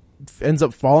she ends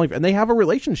up falling, and they have a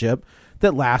relationship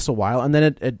that lasts a while, and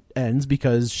then it ends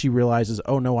because she realizes,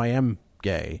 oh no, I am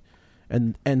gay,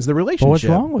 and ends the relationship. Well, what's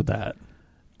wrong with that?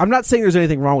 I'm not saying there's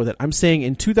anything wrong with it. I'm saying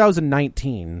in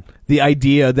 2019, the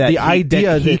idea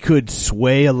that he could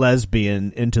sway a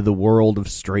lesbian into the world of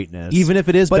straightness, even if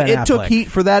it is, but Ben it Affleck. took heat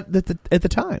for that at the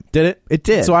time. Did it? It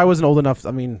did. So I wasn't old enough.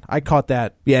 I mean, I caught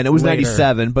that. Yeah, and it was later.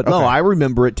 97. But no, I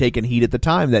remember it taking heat at the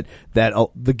time that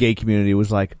the gay community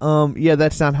was like,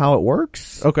 that's not how it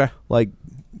works. Okay, like,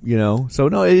 so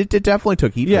no, it definitely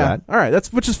took heat for that. All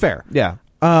right, which is fair. Yeah.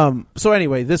 So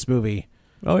anyway, this movie.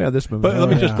 Oh yeah, this movie. But let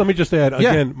me just add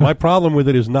again. My problem with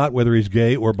it is not whether he's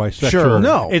gay or bisexual. Sure,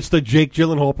 no, it's the Jake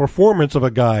Gyllenhaal performance of a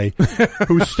guy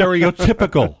who's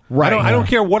stereotypical. Right. I don't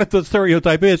care what the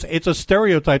stereotype is. It's a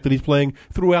stereotype that he's playing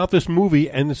throughout this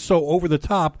movie, and it's so over the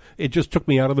top. It just took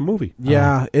me out of the movie.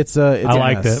 Yeah, it's I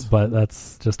liked it, but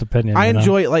that's just opinion. I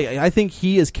enjoy it. Like, I think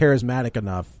he is charismatic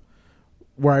enough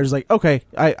where I was like, okay,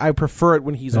 I prefer it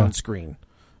when he's on screen.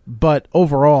 But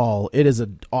overall, it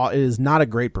is not a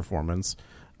great performance.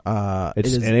 It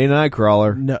ain't a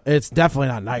Nightcrawler. No, it's definitely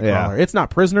not Nightcrawler. It's not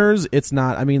Prisoners. It's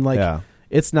not. I mean,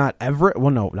 it's not Everest.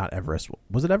 Well, no, not Everest.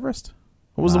 Was it Everest?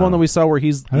 What was the one that we saw where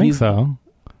he's? I think so.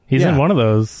 He's in one of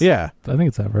those. Yeah, I think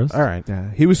it's Everest. All right.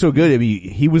 Yeah, he was so good. I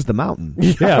mean, he was the mountain.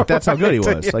 Yeah, that's how good he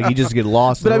was. Yeah. Like, he just get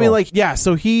lost. But I mean,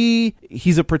 so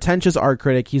he's a pretentious art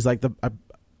critic. He's like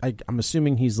I'm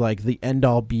assuming he's like the end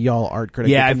all be all art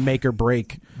critic. Yeah, that can make or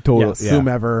break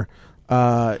whomever.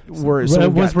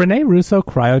 Was Rene Russo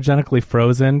cryogenically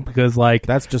frozen? Because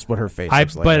that's just what her face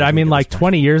looks like. But I mean,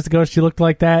 20 years ago she looked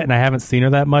like that, and I haven't seen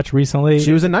her that much recently.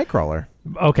 She was a Nightcrawler.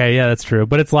 Okay, yeah, that's true.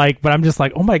 But it's but I'm just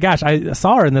like, oh my gosh, I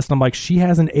saw her in this, and I'm like, she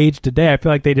hasn't aged today. I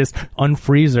feel like they just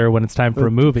unfreeze her when it's time for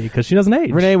a movie because she doesn't age.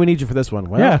 Renee, we need you for this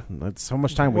one. Well, that's how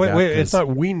much time we got. Wait, it's not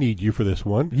we need you for this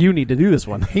one. You need to do this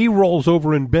one. He rolls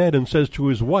over in bed and says to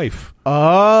his wife,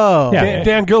 "Oh,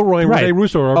 Dan Gilroy and Rene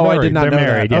Russo are married. I did not know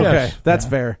married. that. Yes. Okay, that's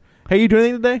fair. Hey, you doing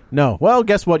anything today? No. Well,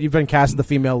 guess what? You've been cast as the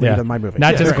female lead in my movie.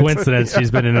 Not just coincidence.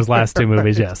 She's been in his last 2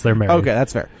 movies. Yes, they're married. Okay,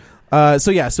 that's fair.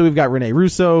 So we've got Rene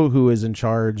Russo, who is in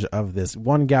charge of this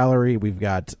one gallery. We've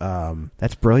got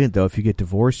that's brilliant though. If you get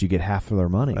divorced, you get half of their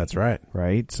money. That's right.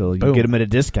 Right. So you get them at a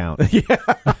discount. Yeah,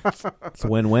 it's a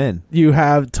win-win. You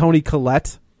have Toni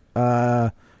Collette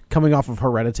coming off of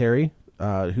Hereditary,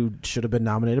 who should have been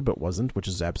nominated but wasn't, which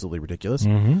is absolutely ridiculous.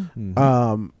 Mm-hmm.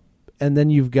 Mm-hmm. And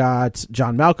then you've got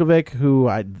John Malkovich, who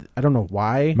I don't know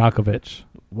why. Malkovich.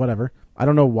 Whatever. I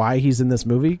don't know why he's in this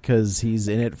movie because he's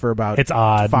in it for about it's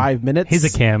odd. 5 minutes. He's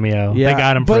a cameo. Yeah, they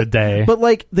got him for a day. But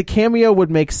like the cameo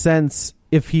would make sense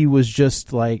if he was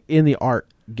just like in the art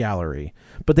gallery.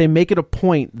 But they make it a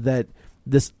point that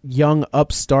this young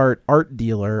upstart art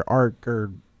dealer,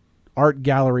 art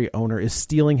gallery owner is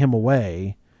stealing him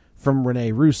away from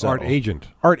Rene Russo. Art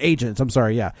agent. I'm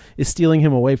sorry, yeah. Is stealing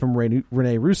him away from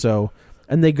Rene Russo.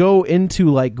 And they go into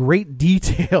like great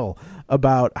detail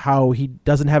about how he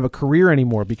doesn't have a career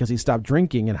anymore because he stopped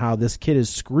drinking, and how this kid is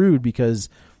screwed because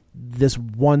this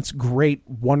once great,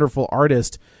 wonderful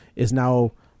artist is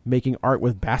now making art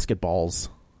with basketballs.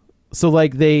 So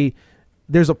like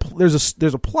there's a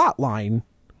plot line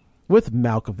with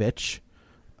Malkovich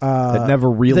that never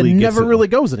really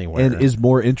goes anywhere, and is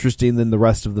more interesting than the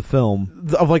rest of the film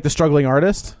of like the struggling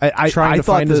artist trying to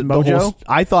find his mojo.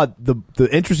 I thought the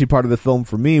interesting part of the film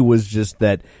for me was just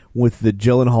that with the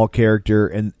Gyllenhaal character,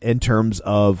 and in terms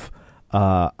of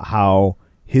how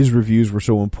his reviews were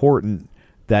so important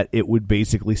that it would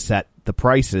basically set the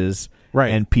prices.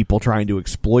 Right. And people trying to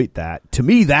exploit that. To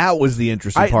me, that was the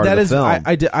interesting part of the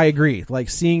film. I agree. Like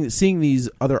seeing these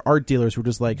other art dealers who are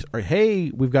just like, hey,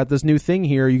 we've got this new thing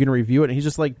here. Are you going to review it? And he's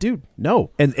just like, dude,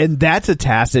 no. And that's a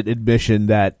tacit admission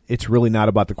that it's really not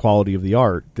about the quality of the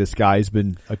art. This guy's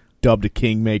been dubbed a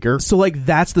kingmaker. So like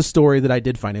that's the story that I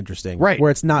did find interesting. Right. Where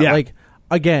it's not like,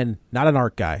 again, not an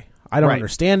art guy. I don't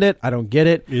understand it. I don't get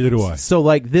it. Neither do I. So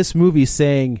like this movie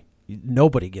saying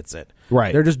nobody gets it.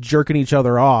 Right. They're just jerking each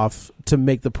other off to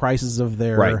make the prices of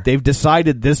their... Right. They've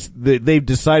decided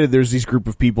there's these group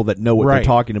of people that know what they're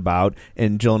talking about,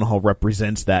 and Gyllenhaal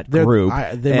represents that group.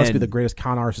 They must be the greatest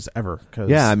con artists ever.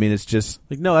 Yeah, I mean, it's just...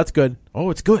 Like, no, that's good.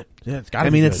 Oh, it's good. Yeah, it's got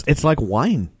to be good. It's like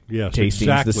wine. Yes, tasting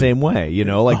exactly. the same way, you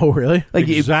know. Like, oh, really? Like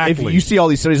exactly. If you see all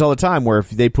these studies all the time, where if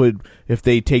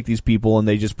they take these people and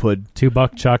they just put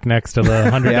 $2 Chuck next to the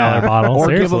 $100 bottle, or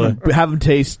seriously. have them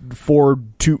taste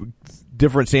two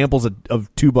different samples of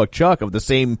 $2 Chuck of the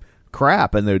same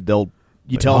crap, and you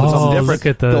tell them something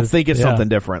different, they'll think it's something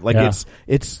different. Like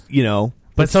it's you know.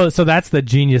 But so that's the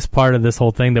genius part of this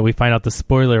whole thing that we find out the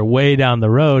spoiler way down the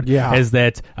road is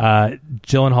that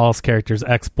Gyllenhaal's character's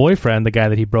ex-boyfriend, the guy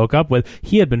that he broke up with,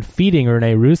 he had been feeding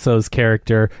Rene Russo's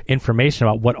character information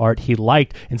about what art he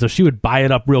liked, and so she would buy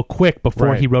it up real quick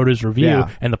before he wrote his review,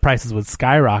 and the prices would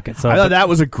skyrocket. So I thought that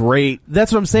was a great.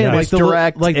 That's what I'm saying. Like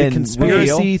the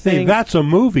conspiracy thing. Hey, that's a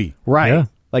movie, right? Yeah.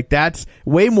 Like that's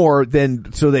way more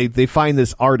than. So they find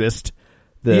this artist.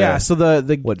 So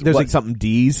there's like something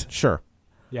D's. Sure.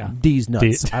 Yeah, D's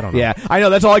nuts. I don't know. Yeah, I know.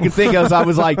 That's all I could think of. I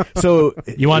was like, so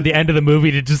you want the end of the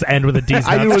movie to just end with a D's nuts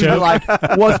I knew it would joke? be like,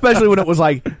 well, especially when it was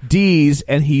like D's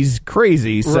and he's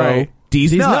crazy. So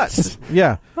D's nuts.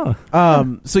 Yeah. Huh.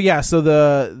 So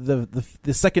the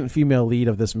second female lead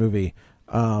of this movie,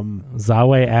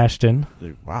 Zawe Ashton.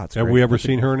 Wow, that's have great. we ever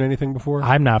seen her in anything before?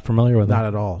 I'm not familiar with her. Not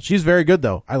at all. She's very good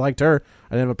though. I liked her.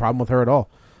 I didn't have a problem with her at all.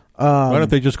 Why don't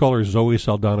they just call her Zoe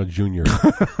Saldana Jr.?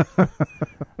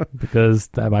 Because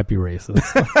that might be racist.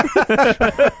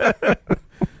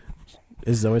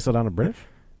 Is Zoe Saldana British?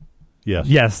 Yes.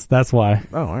 Yes, that's why.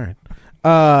 Oh, all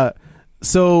right.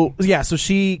 So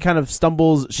she kind of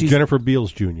stumbles. She's Jennifer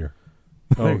Beals Jr.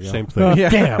 Oh, same thing.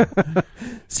 Damn.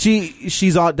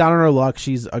 She's down on her luck.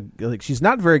 She's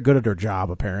not very good at her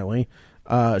job apparently.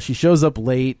 She shows up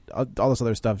late. All this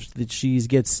other stuff. She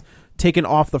gets taken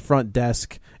off the front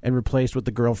desk and replaced with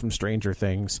the girl from Stranger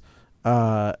Things.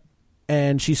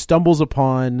 And she stumbles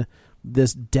upon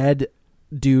this dead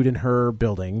dude in her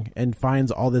building and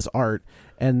finds all this art.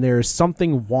 And there's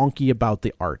something wonky about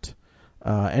the art.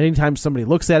 Anytime somebody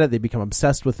looks at it, they become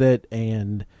obsessed with it.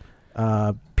 And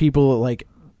people like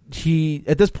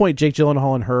at this point, Jake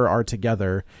Gyllenhaal and her are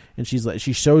together, and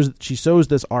she shows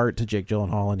this art to Jake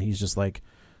Gyllenhaal, and he's just like,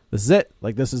 "This is it.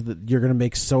 Like you're gonna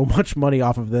make so much money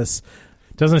off of this."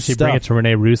 Doesn't she bring it to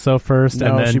Rene Russo first,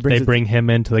 and then they bring him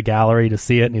into the gallery to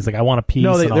see it, and he's like, "I want a piece."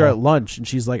 No, they're at lunch, and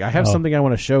she's like, "I have something I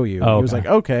want to show you." Oh, he was like,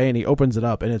 "Okay," and he opens it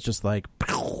up, and it's just like,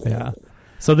 yeah.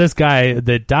 So this guy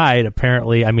that died,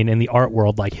 apparently, I mean, in the art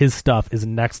world, like his stuff is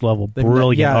next level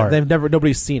brilliant art.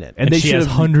 Nobody's seen it, and she has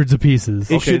hundreds of pieces.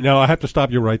 Okay, now I have to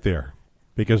stop you right there.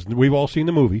 because we've all seen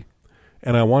the movie,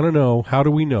 and I want to know, how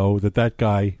do we know that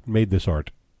guy made this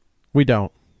art? We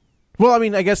don't. Well, I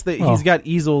mean, I guess he's got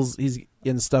easels. He's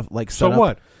in stuff like set so up.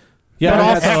 What? Yeah,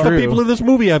 but half the people in this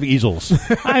movie have easels.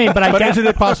 I mean, but isn't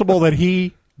it possible that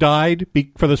he died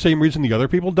for the same reason the other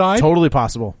people died? Totally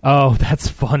possible. Oh, that's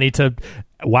funny to...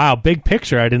 Wow, big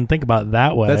picture. I didn't think about it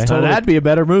that way. That'd be a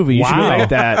better movie. You should make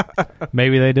that.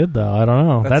 Maybe they did, though. I don't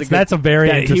know. That's a very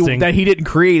interesting... That he didn't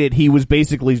create it. He was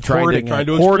basically trying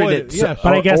to hoard it. Yes.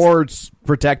 But I guess, or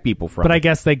protect people from it. But I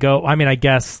guess they go... I mean, I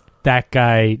guess that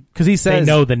guy... Because he says...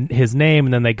 They know his name,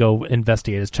 and then they go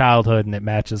investigate his childhood, and it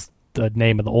matches the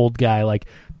name of the old guy, like...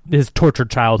 his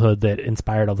tortured childhood that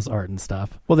inspired all this art and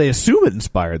stuff. Well, they assume it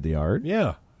inspired the art.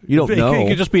 Yeah. You don't know. He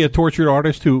could just be a tortured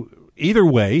artist who, either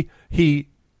way,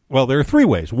 there are three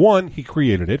ways. One, he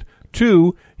created it.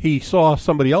 Two, he saw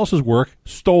somebody else's work,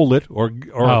 stole it, or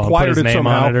acquired it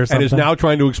somehow, and is now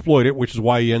trying to exploit it, which is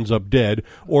why he ends up dead.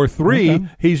 Or three,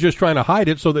 he's just trying to hide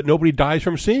it so that nobody dies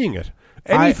from seeing it.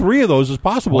 Any three of those is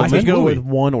possible. I could go with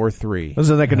one or three.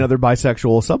 This is like another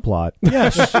bisexual subplot.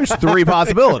 Yes. There's three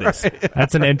possibilities.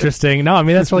 That's an interesting... No, I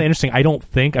mean, that's really interesting. I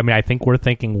think we're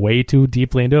thinking way too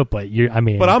deeply into it, but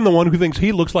But I'm the one who thinks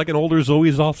he looks like an older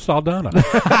Zoe Saldana.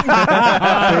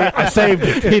 I saved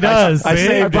it. He does.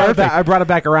 I brought it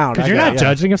back around. Because you're not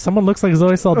judging if someone looks like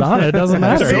Zoe Saldana. It doesn't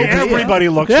matter. Everybody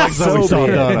looks like Zoe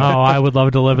Saldana. Oh, I would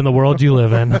love to live in the world you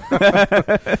live in.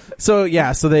 So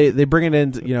they bring it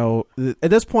in, at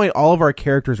this point, all of our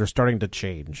characters are starting to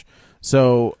change.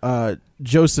 So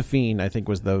Josephine, I think,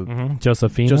 was the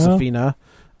Josephina.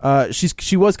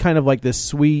 She was kind of like this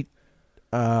sweet,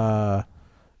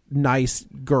 nice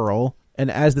girl, and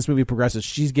as this movie progresses,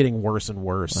 she's getting worse and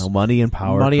worse. Well, money and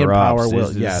power.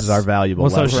 This is our valuable.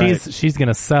 Well, so she's going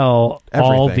to sell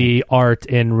everything. All the art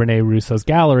in Rene Russo's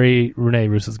gallery. Rene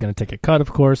Russo's going to take a cut,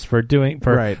 of course, for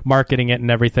marketing it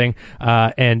and everything.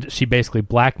 And she basically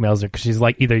blackmails her because she's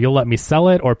like, either you'll let me sell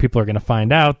it, or people are going to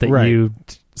find out that you.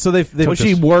 So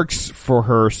she works for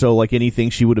her. So like anything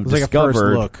she would have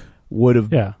discovered. Like would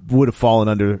have fallen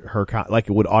under her, like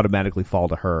it would automatically fall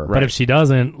to her. But if she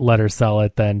doesn't let her sell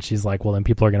it, then she's like, well, then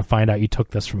people are going to find out you took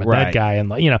this from a dead guy,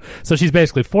 and so she's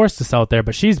basically forced to sell it there.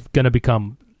 But she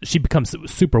becomes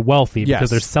super wealthy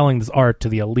because they're selling this art to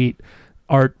the elite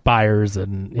art buyers,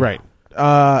 and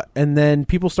and then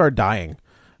people start dying.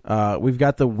 We've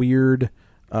got the weird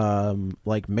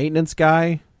maintenance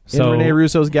guy. In Rene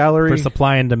Russo's gallery for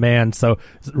supply and demand. So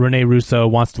Rene Russo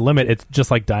wants to limit. It's just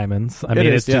like diamonds. I mean,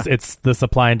 it's the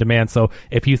supply and demand. So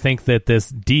if you think that this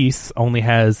Deese only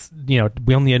has,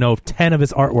 we only know of 10 of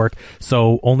his artwork,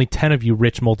 so only 10 of you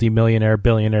rich multimillionaire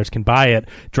billionaires can buy it,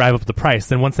 drive up the price.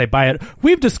 Then once they buy it,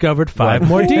 we've discovered 5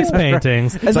 more Deese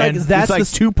paintings. That's like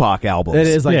Tupac albums. It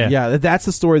is that's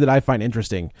the story that I find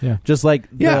interesting. Yeah. Just like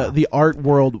the art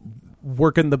world.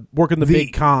 Working the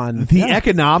big con, the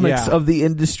economics of the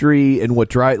industry and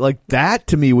what that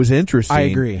to me was interesting. I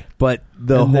agree, but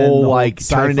the whole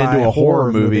turn it into a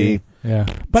horror movie. Yeah,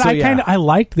 but I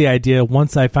liked the idea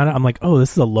once I found out. I'm like, oh,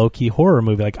 this is a low key horror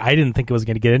movie. Like I didn't think it was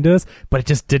going to get into this, but it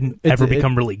just didn't ever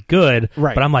become really good.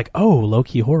 Right. But I'm like, oh, low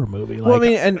key horror movie. Well, I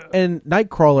mean, and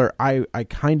Nightcrawler, I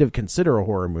kind of consider a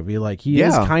horror movie. Like he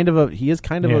is kind of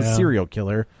a serial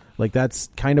killer. Like that's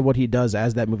kind of what he does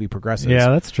as that movie progresses. Yeah,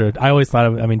 that's true. I always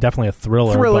thought definitely a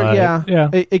thriller. But yeah.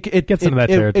 It gets into that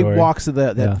territory. It walks to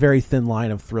that very thin line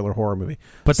of thriller horror movie.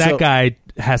 But that guy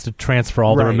has to transfer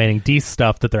all the remaining Deese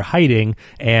stuff that they're hiding,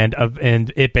 and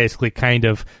it basically kind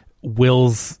of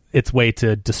wills its way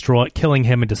to killing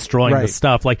him and destroying the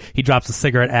stuff. Like he drops a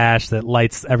cigarette ash that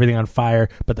lights everything on fire,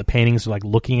 but the paintings are like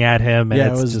looking at him. And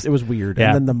it was weird. Yeah.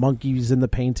 And then the monkeys in the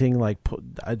painting,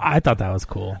 I thought that was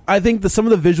cool. I think some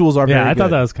of the visuals are very good. I thought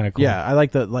that was kind of cool. Yeah, I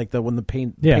like the when the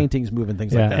paintings move and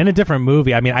things like that. In a different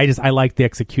movie. I mean, I like the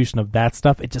execution of that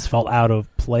stuff. It just felt out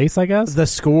of place, I guess. The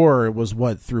score was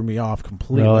what threw me off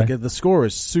completely. Really? Like the score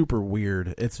is super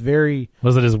weird. It's very.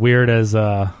 Was it as weird as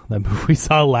that movie we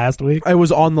saw last week? I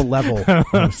was on the level.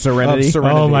 Serenity.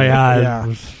 Oh my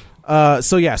god. Yeah.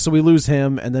 So we lose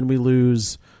him, and then we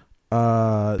lose.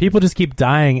 People just keep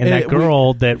dying, and that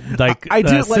girl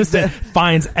assistant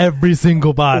finds every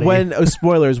single body.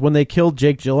 Spoilers, when they killed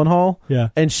Jake Gyllenhaal,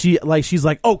 and she's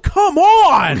like, "Oh, come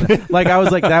on!" Like I was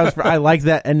like, I like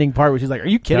that ending part where she's like, "Are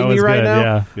you kidding me right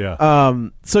now?" Yeah.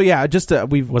 So yeah,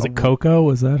 was it Coco?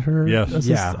 Was that her? Yes.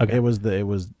 Yeah. Okay. It was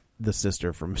the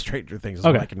sister from Stranger Things. Is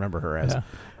what I can remember her as. Yeah.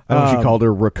 She called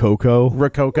her Rococo,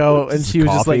 and she was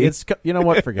just like, "It's you know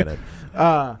what, forget it."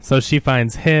 So she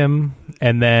finds him,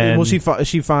 and then she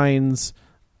finds.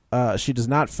 She does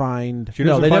not find. They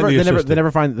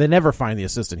never find the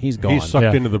assistant. He's gone. He's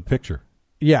sucked into the picture.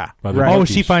 Yeah, By the right. Oh,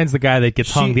 monkeys. she finds the guy that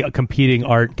gets hung the competing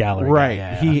art gallery. Right.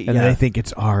 Yeah, yeah. And they think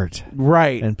it's art.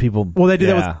 Right. And people... Well, they do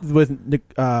that with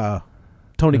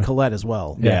Tony Collette as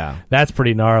well. Yeah. That's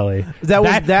pretty gnarly. That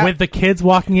was that with the kids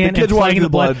walking in kids and walking playing the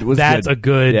blood was that's good. a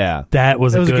good. Yeah. That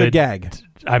was a good gag.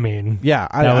 I mean, yeah,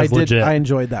 that was I did. legit. I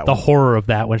enjoyed that. The one. horror of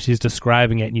that when she's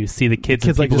describing it, and you see the kids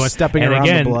and like people just going, stepping and around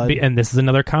again, the blood. And this is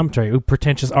another commentary. Ooh,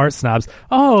 pretentious art snobs.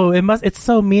 Oh, it's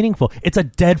so meaningful. It's a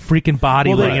dead freaking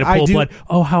body laying in a pool of blood.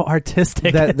 Oh, how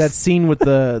artistic! That scene with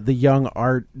the young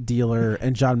art dealer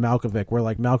and John Malkovich, where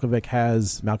like Malkovich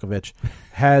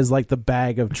has like the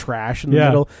bag of trash in the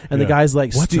middle, and the guy's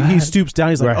like, he stoops down.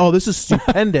 He's like, "Oh, this is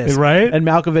stupendous!" Right? And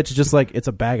Malkovich is just like, "It's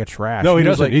a bag of trash." No, he And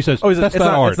doesn't. Like, He says, "That's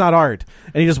not art. It's not art."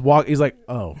 And he just He's like,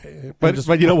 "Oh." But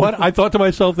you know what? I thought to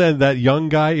myself then, that young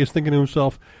guy is thinking to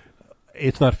himself,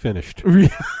 it's not finished.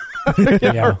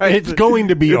 Yeah. Right. It's going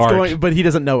to be art. but he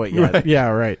doesn't know it yet. Right. Yeah,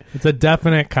 right. It's a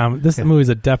definite This movie's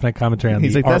a definite commentary on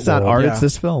He's the like, art that's not world. art, Yeah. it's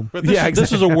this film. But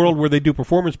this is a world where they do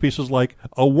performance pieces like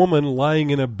a woman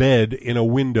lying in a bed in a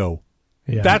window.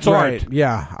 Yeah. That's Right. art.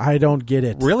 Yeah, I don't get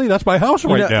it. Really? That's my house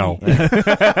right now.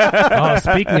 Oh,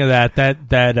 speaking of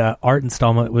that art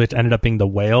installment, which ended up being the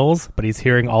whales, but he's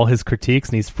hearing all his critiques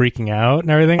and he's freaking out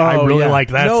and everything. I really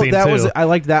liked that scene too. I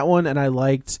liked that one, and I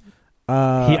liked.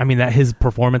 His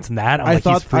performance in that. I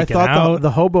thought he's freaking out.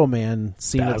 the hobo man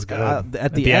scene That was good.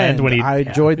 at the end when he, I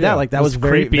enjoyed that. Like that it was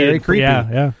very creepy. very creepy.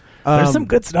 Yeah. There's some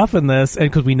good stuff in this, and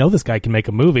because we know this guy can make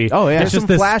a movie. Oh yeah, There's some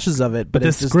flashes of it, but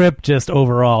the script just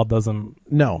overall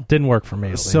didn't work for me.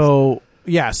 At least.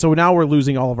 So now we're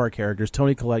losing all of our characters.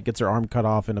 Toni Collette gets her arm cut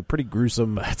off in a pretty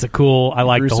gruesome. It's a cool. I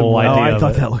like the whole way. idea. I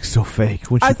thought of it. that looked so fake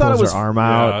when she I thought pulls it was her arm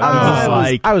out.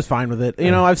 I was fine with it. You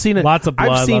know, I've seen it. Lots of blood,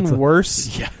 I've seen lots of-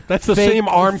 worse. Yeah, that's the Fake- same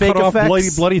arm fake cut off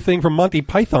effects. bloody thing from Monty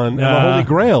Python and the Holy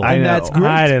Grail. I know. That's great.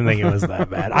 I didn't think it was that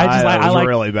bad. I like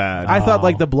really bad. I thought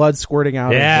like the blood squirting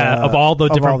out. of all the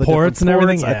different ports and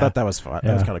everything. I Yeah. thought that was fun. Yeah.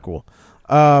 That was kind of cool.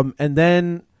 And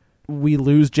then we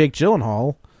lose Jake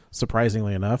Gyllenhaal.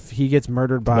 Surprisingly enough, he gets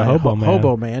murdered by The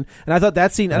hobo man. and I thought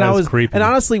that scene, and That I was was creepy. and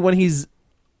honestly, when he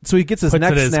gets his Puts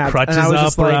neck his snapped, crutches and I was up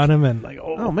just like, around him, and like,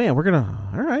 oh man, we're gonna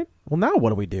all right. Well, now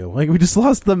what do we do? Like we just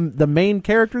lost the main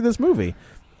character of this movie.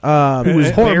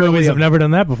 Horror movies have never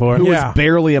done that before. Who was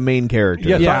barely a main character.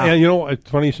 Yes, Yeah. and you know, it's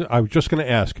funny. I was just going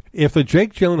to ask if the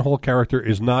Jake Gyllenhaal character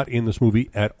is not in this movie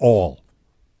at all.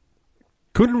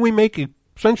 Couldn't we make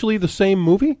essentially the same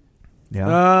movie?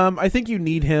 Yeah. I think you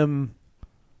need him.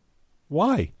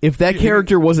 Why? If that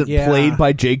character wasn't Yeah. played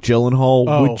by Jake Gyllenhaal,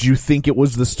 Oh. would you think it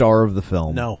was the star of the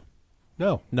film? No,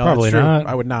 No. Probably it's true. not.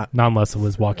 I would not. Not unless it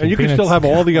was Joaquin And you can Phoenix. still have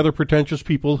all the other pretentious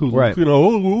people who, Right.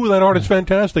 that art is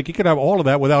fantastic. You could have all of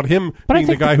that without him But I being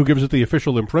the think guy who gives it the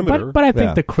official imprimatur. But I think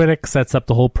Yeah. the critic sets up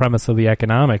the whole premise of the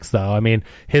economics, though. I mean,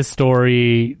 his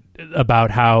story about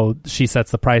how she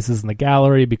sets the prices in the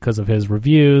gallery because of his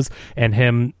reviews, and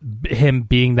him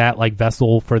being that like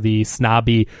vessel for the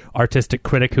snobby artistic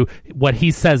critic who what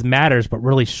he says matters, but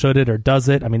really should it or does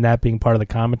it? I mean, that being part of the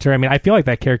commentary. I mean, I feel like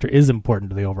that character is important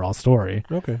to the overall story.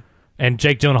 Okay. And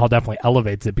Jake Gyllenhaal definitely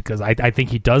elevates it because I think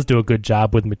he does do a good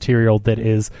job with material that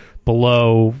is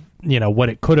below, what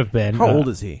it could have been. How old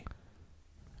is he?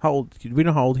 How old? Do we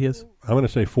know how old he is? I'm going to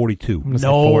say 42. I'm gonna say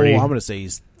No, 40. I'm going to say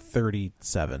he's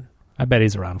 37. I bet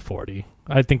he's around 40.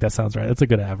 I think that sounds right. That's a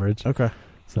good average. Okay.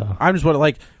 So I'm just wondering,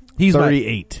 like, he's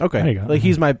 38. Okay. There you go. Like,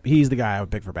 he's the guy I would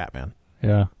pick for Batman.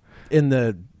 yeah. In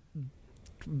the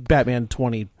Batman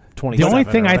 2020. The only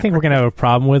thing I think we're going to have a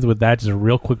problem with that, just a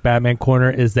real quick Batman corner,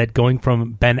 is that going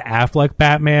from Ben Affleck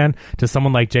Batman to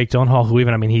someone like Jake Gyllenhaal, who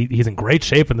he's in great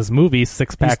shape in this movie,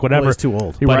 six-pack, whatever. He's too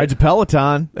old. He rides a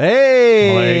Peloton.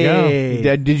 Hey! Well,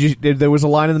 there you go. There was a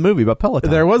line in the movie about Peloton.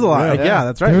 There was a line. Yeah,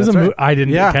 that's right. There was that's right. I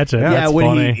didn't catch it. Yeah, That's when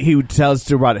funny. he tells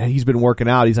to about he's been working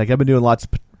out. He's like, I've been doing lots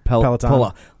of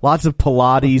Peloton. lots of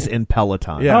Pilates and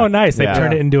Peloton. Yeah. Oh, nice. They Yeah.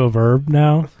 turned it into a verb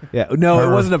now. Yeah. No,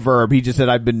 it wasn't a verb. He just said,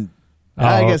 I've been. Oh,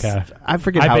 I guess okay. I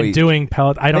forget I've how been he doing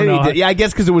Peloton. I don't maybe know. he did. Yeah, I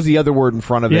guess because it was the other word in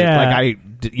front of it. Yeah. Like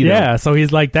yeah, so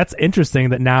he's like, that's interesting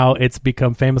that now it's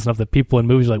become famous enough that people in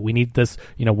movies are like, we need this.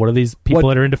 What do these people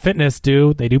that are into fitness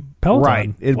do? They do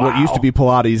Peloton. Right. What used to be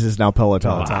Pilates is now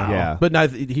Peloton. Wow. Yeah. But no,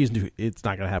 it's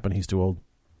not going to happen. He's too old.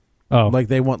 Oh. Like,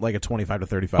 they want like a 25 to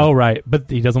 35. Oh, right.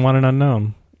 But he doesn't want an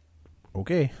unknown.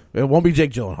 Okay. It won't be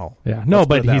Jake Gyllenhaal. Yeah. No, Let's put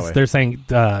but it that way. they're saying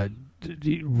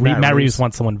Matt Reeves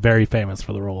wants someone very famous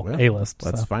for the role. Well, A-list.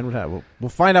 Let's so. find what happens. We'll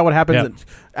find out what happens.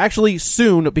 Actually,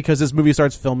 soon, because this movie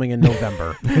starts filming in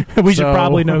November. We should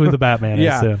probably know who the Batman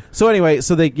is soon. So anyway,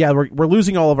 we're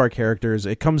losing all of our characters.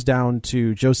 It comes down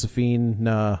to Josephine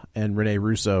and Rene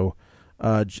Russo.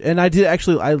 And I did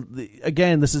actually.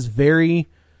 Again, this is very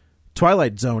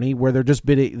Twilight Zone-y, where they're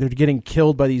getting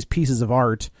killed by these pieces of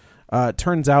art.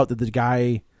 Turns out that the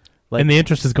guy, and the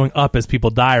interest is going up as people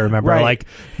die. Remember, right.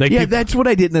 That's what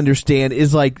I didn't understand.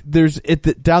 Is like there's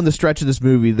down the stretch of this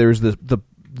movie, there's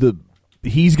the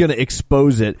he's going to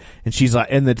expose it, and she's like,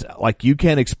 and it's like, you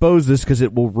can't expose this because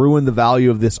it will ruin the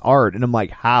value of this art. And I'm like,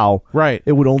 how? Right.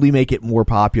 It would only make it more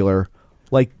popular.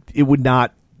 Like, it would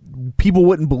not. People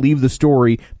wouldn't believe the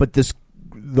story, but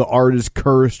the art is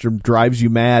cursed or drives you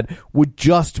mad would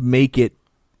just make it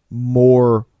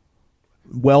more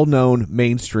well-known,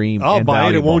 mainstream. I'll and buy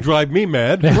valuable. it. It won't drive me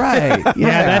mad. Right.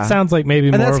 Yeah, that sounds like maybe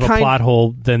more of a plot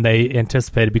hole than they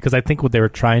anticipated, because I think what they were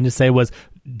trying to say was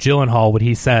Gyllenhaal, what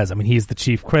he says. I mean, he's the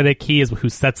chief critic. He is who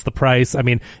sets the price. I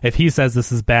mean, if he says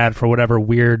this is bad for whatever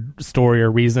weird story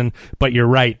or reason, but you're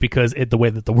right, because the way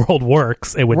that the world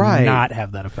works, it would not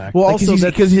have that effect. Well, also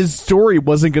because his story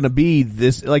wasn't going to be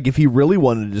this. Like, if he really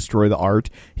wanted to destroy the art,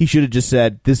 he should have just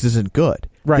said, "This isn't good.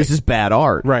 Right. This is bad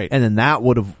art." Right. And then that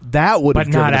would have but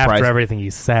not after everything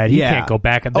he said. He can't go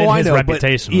back, and then his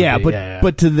reputation.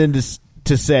 But to then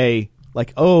to say,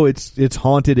 like, oh, it's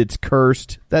haunted, it's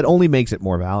cursed, that only makes it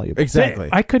more valuable. Exactly.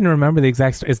 I couldn't remember the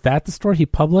exact story. Is that the story he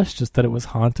published, just that it was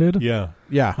haunted? Yeah.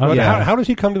 Okay. How does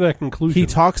he come to that conclusion? He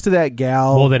talks to that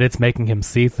gal. Well, that it's making him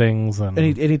see things. And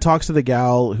he talks to the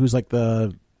gal who's like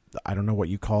I don't know what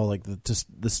you call, like,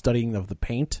 the studying of the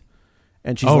paint.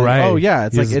 And she's right. oh, yeah,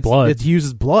 it's uses like blood. it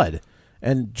uses blood.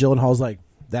 And Gyllenhaal's like,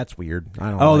 that's weird.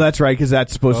 I don't know. Oh, that's right, because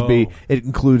that's supposed to be, it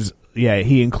includes,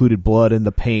 he included blood in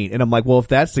the paint. And I'm like, well, if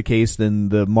that's the case, then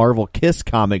the Marvel Kiss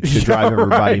comic should drive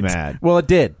everybody mad. Well, it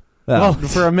did. Well,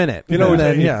 for a minute.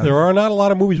 There are not a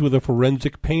lot of movies with a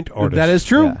forensic paint artist. That is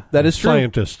true. Yeah. That is true.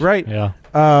 Scientist. Right. Yeah.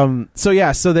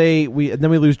 So then we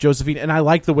lose Josephine, and I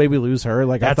like the way we lose her.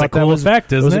 Like, that's I thought a cool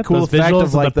effect, isn't it? It was a cool Those effect visuals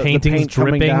of like the paintings paint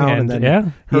coming dripping down, and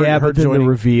then but then the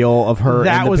reveal of her.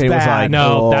 That was bad. Like,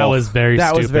 no, that was very that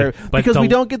stupid. was very because we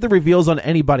don't get the reveals on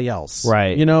anybody else,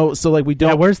 right? You know, so like we don't.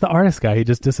 Yeah, where's the artist guy? He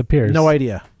just disappears. No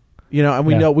idea. You know,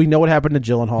 and we know what happened to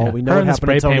Gyllenhaal. Yeah. We know her what happened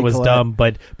spray to Toni paint was Collette. dumb,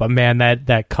 but man,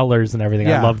 that colors and everything.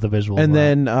 I love the visuals. And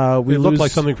then we looked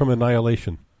like something from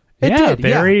Annihilation. It did,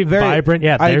 very vibrant.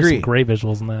 Yeah, I there's agree. some great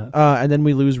visuals in that. And then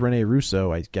we lose Rene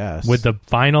Russo, I guess, with the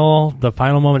final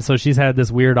moment. So she's had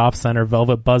this weird off-center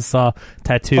velvet buzzsaw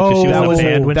tattoo because she was in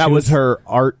a band. That was her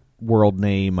art world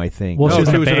name, I think. Well, she was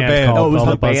in a band. Oh, it was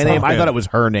the band Buzzsaw. name. I thought it was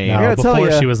her name. No,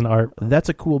 before she was an art. That's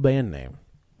a cool band name.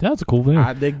 That's a cool name.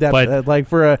 I dig that. But, like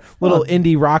for a little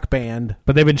indie rock band.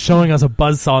 But they've been showing us a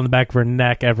buzzsaw in the back of her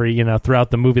neck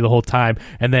throughout the movie the whole time,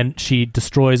 and then she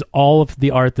destroys all of the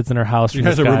art that's in her house. She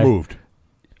has it removed.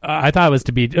 I thought it was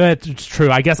to be it's true.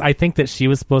 I think that she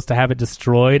was supposed to have it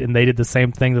destroyed, and they did the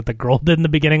same thing that the girl did in the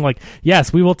beginning. Like,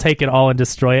 yes, we will take it all and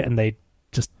destroy it, and they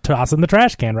just toss it in the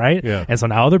trash can, right? Yeah. And so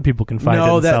now other people can find it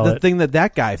and sell it. The thing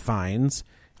that guy finds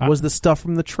was the stuff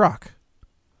from the truck.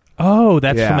 Oh,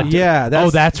 that's from the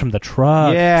that's from the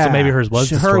truck. Yeah, so maybe hers was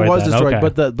destroyed. Okay.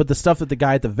 Okay. but the stuff that the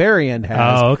guy at the very end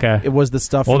has. Oh, okay. It was the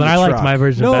stuff. Well, from then the I truck. liked my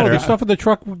version No, better. the stuff in the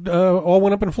truck all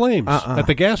went up in flames at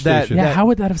the gas station. How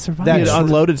would that have survived? He had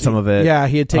unloaded some of it. Yeah,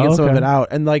 he had taken some of it out,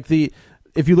 and like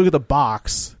if you look at the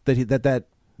box that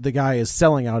the guy is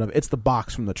selling out of, it's the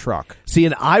box from the truck. See,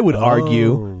 and I would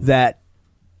argue that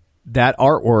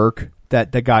artwork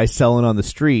that the guy selling on the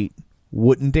street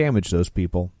wouldn't damage those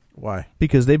people. Why?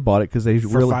 Because they bought it because they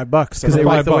for really $5. Because they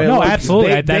liked the way it no, looked.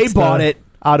 absolutely. They bought it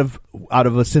out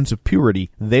of a sense of purity.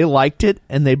 They liked it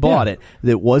and they bought it.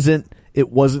 It wasn't. There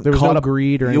was no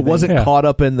greed or anything. It wasn't caught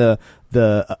up in the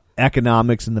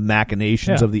economics and the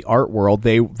machinations of the art world.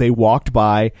 They walked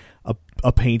by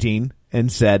a painting and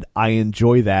said, "I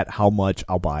enjoy that. How much?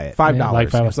 I'll buy it."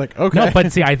 $5. It's like, okay. No, but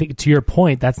see, I think to your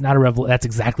point, that's not a revel. That's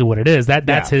exactly what it is. That's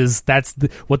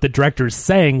what the director is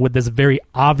saying with this very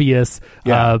obvious,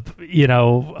 metaphor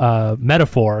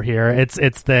here.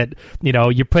 It's that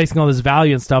you're placing all this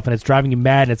value and stuff, and it's driving you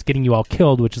mad, and it's getting you all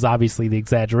killed, which is obviously the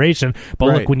exaggeration. But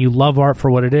look, when you love art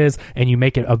for what it is, and you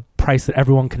make it a price that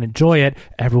everyone can enjoy it,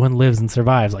 everyone lives and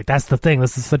survives. Like, that's the thing.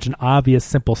 This is such an obvious,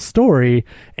 simple story,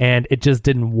 and it just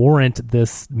didn't warrant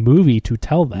this movie to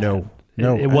tell that. No.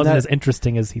 It wasn't as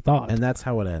interesting as he thought. And that's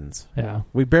how it ends. Yeah.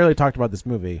 We barely talked about this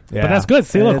movie. Yeah. But that's good.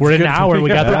 See, look, we're in an hour. We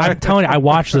got. I'm telling you, I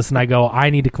watched this and I go,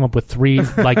 I need to come up with 3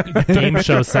 game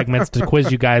show segments to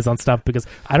quiz you guys on stuff because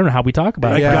I don't know how we talk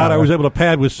about it. Thank God I was able to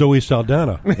pad with Zoe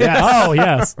Saldana. Yes. Oh,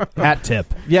 yes. Hat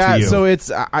tip. Yeah, to you. so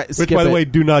it's... Which, by the way,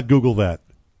 do not Google that.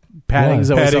 Padding with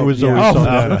Zoe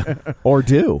Saldana. Or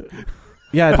do.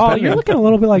 Yeah, Paul, you're looking a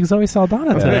little bit like Zoe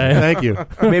Saldana today. Thank you.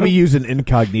 Maybe use an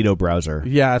incognito browser.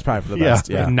 Yeah, that's probably for the best.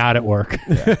 Yeah. Not at work.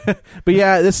 But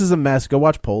yeah, this is a mess. Go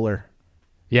watch Polar.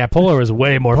 Yeah, Polar was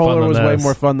way more fun than this. Polar was way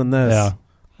more fun than this. Yeah.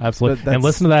 Absolutely. And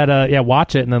listen to that,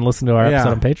 watch it and then listen to our episode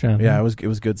on Patreon. Yeah, it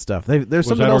was good stuff. There's was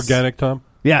something that else. organic, Tom?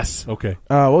 Yes. Okay.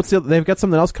 They've got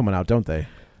something else coming out, don't they?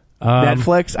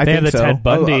 Netflix? I they think have the so. Ted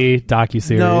Bundy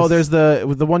docuseries. No, there's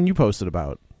the one you posted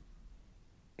about.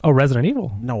 Oh, Resident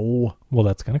Evil. No. Well,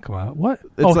 that's going to come out. What?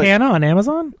 It's like, Hannah on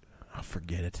Amazon? Oh,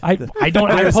 forget it. I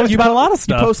posted about a lot of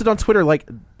stuff. You posted on Twitter like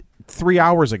 3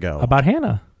 hours ago. About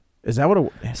Hannah. Is that what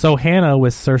it... So Hannah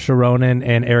with Saoirse Ronan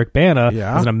and Eric Bana is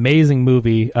an amazing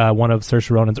movie, one of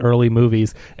Saoirse Ronan's early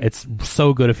movies. It's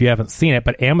so good if you haven't seen it,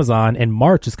 but Amazon in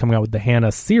March is coming out with the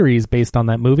Hannah series based on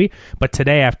that movie. But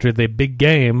today, after the big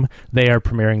game, they are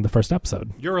premiering the first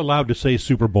episode. You're allowed to say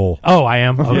Super Bowl. Oh, I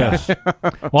am? Okay. Yes.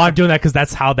 Well, I'm doing that because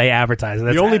that's how they advertise it.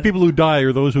 The only people who die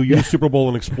are those who use Super Bowl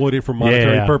and exploit it for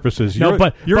monetary purposes.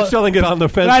 You're selling it on the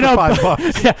fence for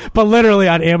 $5. Yeah, but literally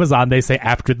on Amazon, they say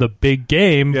after the big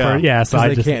game. So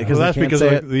I just... Well, that's because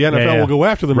the NFL will go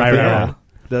after them if they don't.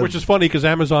 Which is funny because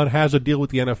Amazon has a deal with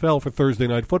the NFL for Thursday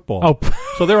Night Football. Oh,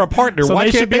 so they're a partner. So why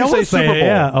they can't should be they able say to say Super Bowl?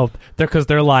 Yeah, because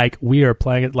they're like, we are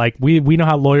playing it like we know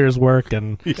how lawyers work,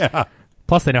 and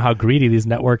plus they know how greedy these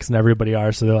networks and everybody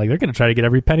are. So they're like, they're going to try to get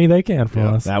every penny they can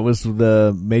from us. That was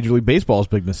the Major League Baseball's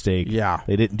big mistake. Yeah,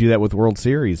 they didn't do that with World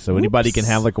Series. So anybody can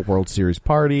have like a World Series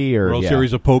party or World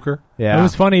Series of poker. Yeah, it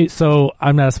was funny. So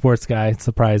I'm not a sports guy. It's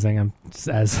surprising.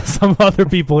 As some other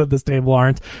people at this table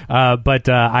aren't. But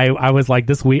I was like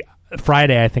this week.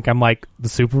 Friday, I think I'm like, the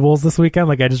Super Bowl's this weekend.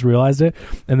 Like, I just realized it.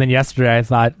 And then yesterday, I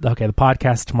thought, okay, the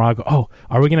podcast tomorrow.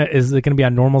 I go, is it going to be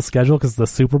on normal schedule because the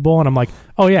Super Bowl? And I'm like,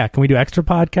 oh, yeah, can we do extra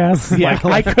podcasts? Like,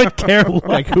 I could care less.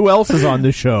 Like, who else is on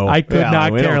the show? I could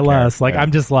not care less. Like,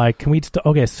 I'm just like, can we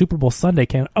just, Super Bowl Sunday?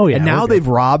 And now they've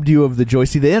robbed you of the joy.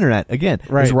 See, the internet, again,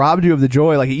 has robbed you of the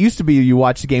joy. Like, it used to be you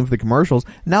watch the game for the commercials.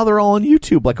 Now they're all on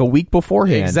YouTube, like a week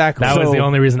beforehand. Exactly. That was the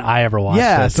only reason I ever watched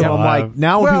it. So I'm like,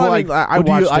 now when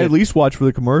people I at least watch for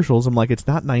the commercials. I'm like, it's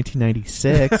not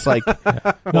 1996. Like,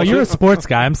 no, you're a sports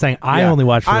guy. I'm saying I only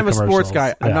watch for the commercials. I'm a sports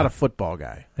guy. I'm not a football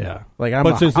guy. Yeah. Like, I'm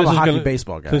a hockey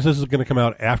baseball guy. Since this is going to come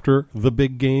out after the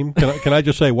big game, can I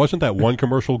just say, wasn't that one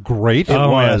commercial great? It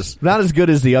was. Not as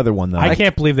good as the other one, though. I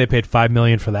can't believe they paid $5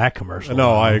 million for that commercial.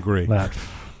 No, I agree.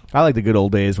 I like the good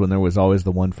old days when there was always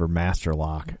the one for Master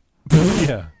Lock.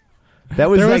 Yeah. That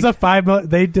was was a $5 million.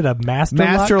 They did a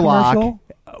Master Lock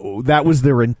commercial? That was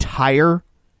their entire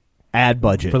ad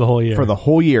budget for the whole year. For the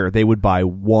whole year, they would buy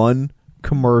one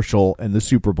commercial in the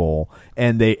Super Bowl,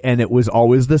 and it was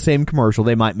always the same commercial.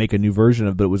 They might make a new version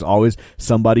of it, but it was always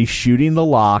somebody shooting the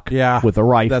lock with a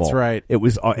rifle. That's right. It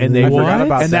was, and they forgot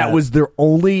about that. That was their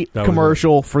only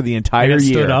commercial for the entire year.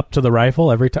 Stood up to the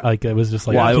rifle every time. Like, it was just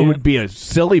like, well, it would be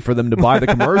silly for them to buy the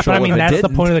commercial. But I mean, that's the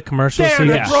point of the commercial. Damn,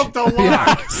 they broke the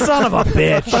lock. Son of a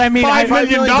bitch. But I mean, $5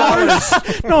 million.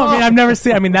 No, I mean, I've never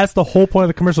seen. I mean, that's the whole point of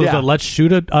the commercial. Is that let's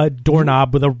shoot a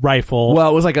doorknob with a rifle. Well,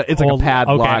 it was like a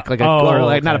padlock,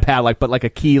 not a padlock, but like a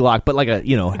key lock, but like a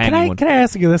hanging one. Can I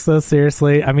ask you this though?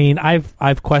 Seriously, I mean,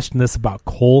 I've questioned this about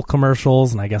coal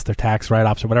commercials, and I guess they're tax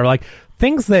write-offs or whatever. Like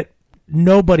things that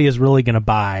nobody is really going to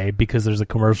buy because there's a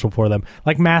commercial for them.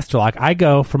 Like Master Lock. I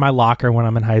go for my locker when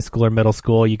I'm in high school or middle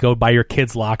school. You go buy your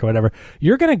kid's lock or whatever.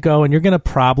 You're going to go and you're going to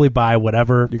probably buy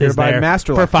whatever you're is there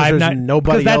Master for Lock, $5.99.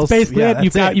 Nobody that's else. Basically it.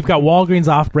 You've got Walgreens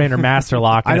off-brand or Master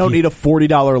Lock. I don't need a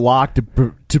 $40 lock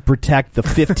to protect the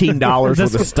 $15 worth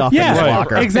of stuff in his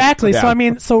locker. Exactly. Yeah. So I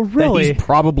mean, really, that he's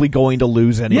probably going to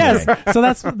lose anyway. Yes. So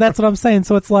that's what I'm saying.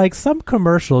 So it's like some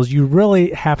commercials you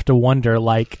really have to wonder,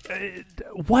 like,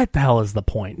 what the hell is the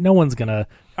point? No one's gonna.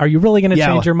 Are you really gonna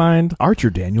change your mind? Archer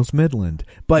Daniels Midland,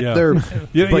 but they're.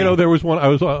 There was one. I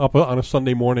was up on a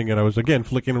Sunday morning, and I was again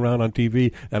flicking around on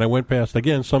TV, and I went past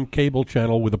again some cable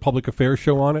channel with a public affairs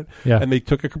show on it, and they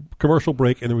took a commercial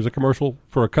break, and there was a commercial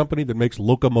for a company that makes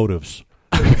locomotives.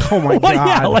 Oh my God!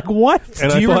 Yeah, like what?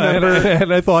 And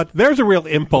I thought, there's a real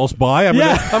impulse buy.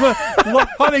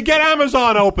 Honey, get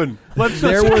Amazon open.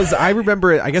 I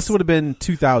remember it. I guess it would have been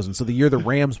 2000, so the year the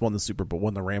Rams won the Super Bowl,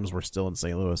 when the Rams were still in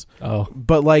St. Louis. Oh,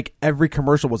 but like every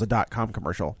commercial was a .com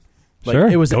commercial. Like, sure,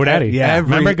 it was GoDaddy.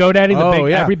 Remember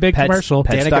GoDaddy? Every big commercial.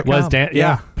 Pets.com. was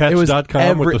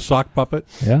Pets.com with the sock puppet.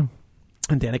 Yeah,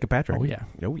 and Danica Patrick. Oh yeah.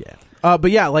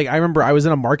 But yeah, like I remember I was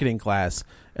in a marketing class.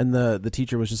 And the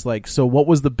teacher was just like, so what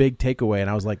was the big takeaway? And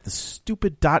I was like, the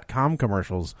stupid .com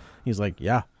commercials. He's like,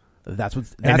 yeah, that's what.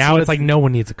 And now it's like no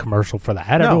one needs a commercial for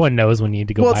that. No. Everyone knows when you need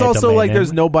to go. Well, buy it's also domain like name.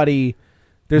 there's nobody.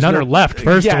 None are left.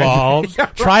 First of all,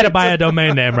 try to buy a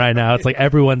domain name right now. It's like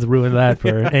everyone's ruined that for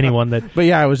anyone that. But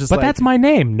yeah, I was just. But that's my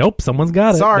name. Nope, someone's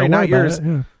got it. Sorry, Don't not yours.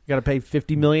 Yeah. Got to pay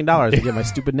 $50 million to get my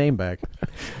stupid name back.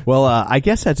 Well, I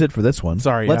guess that's it for this one.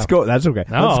 Sorry, let's go. That's okay.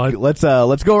 No, let's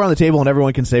go around the table and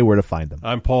everyone can say where to find them.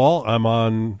 I'm Paul. I'm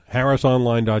on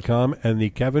harrisonline.com and the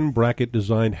Kevin Brackett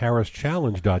designed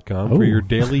harrischallenge.com for your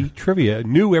daily trivia,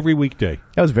 new every weekday.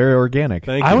 That was very organic.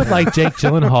 Thank you. I would like Jake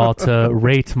Gyllenhaal to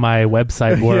rate my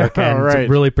website work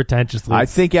really pretentiously. I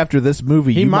think after this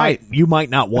movie, you might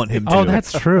not want him to. Oh,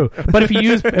 that's true. But if you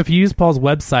use Paul's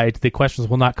website, the questions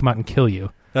will not come out and kill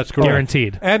you. That's correct.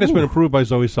 Guaranteed. And it's been approved by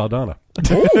Zoe Saldana.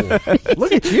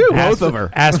 Look at you, both of her.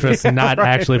 Asterisk, not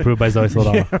actually approved by Zoe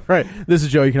Saldana. Yeah, right. This is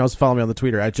Joe. You can also follow me on the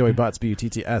Twitter at Joey Butts,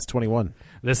 BUTTS21.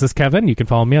 This is Kevin. You can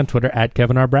follow me on Twitter at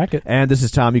Kevin R. Brackett. And this is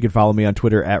Tom. You can follow me on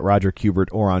Twitter at Roger Kubert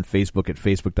or on Facebook at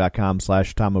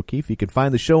Facebook.com/Tom O'Keefe. You can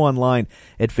find the show online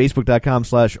at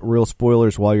Facebook.com/Real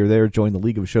Spoilers. While you're there, join the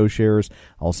League of Show Sharers.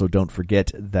 Also, don't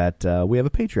forget that we have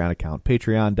a Patreon account,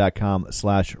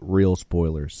 Patreon.com/Real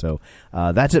Spoilers. So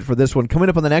that's it for this one. Coming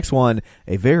up on the next one,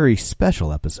 a very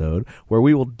special episode where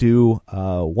we will do,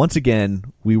 once again,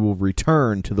 we will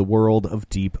return to the world of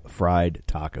deep fried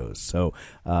tacos. So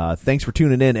thanks for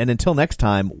tuning in, and until next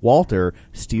time, Walter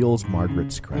steals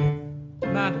Margaret's credit.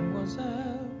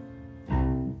 Mademoiselle,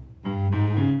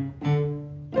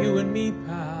 you and me,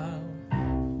 pal.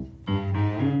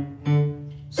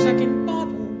 Second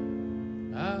bottle,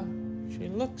 she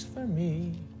looks for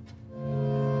me.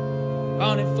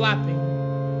 Bonnet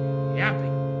flapping,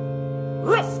 yapping,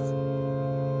 roof,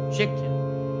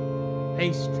 chicken,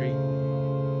 pastry.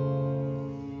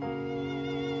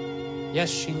 Yes,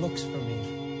 she looks for me.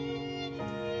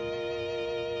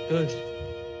 Good.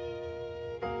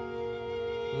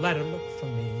 Let her look for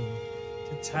me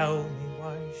to tell me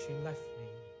why she left me.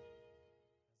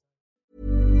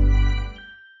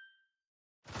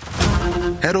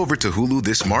 Head over to Hulu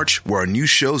this March, where our new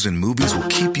shows and movies will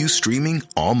keep you streaming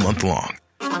all month long.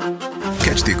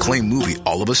 Catch the acclaimed movie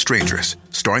All of Us Strangers,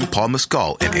 starring Paul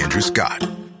Mescal and Andrew Scott.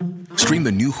 Stream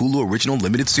the new Hulu original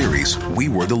limited series We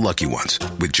Were the Lucky Ones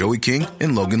with Joey King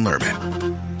and Logan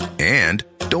Lerman. And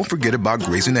don't forget about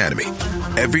Grey's Anatomy.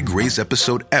 Every Grey's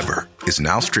episode ever is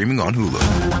now streaming on Hulu.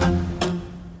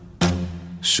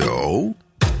 So,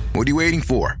 what are you waiting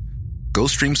for? Go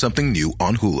stream something new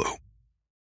on Hulu.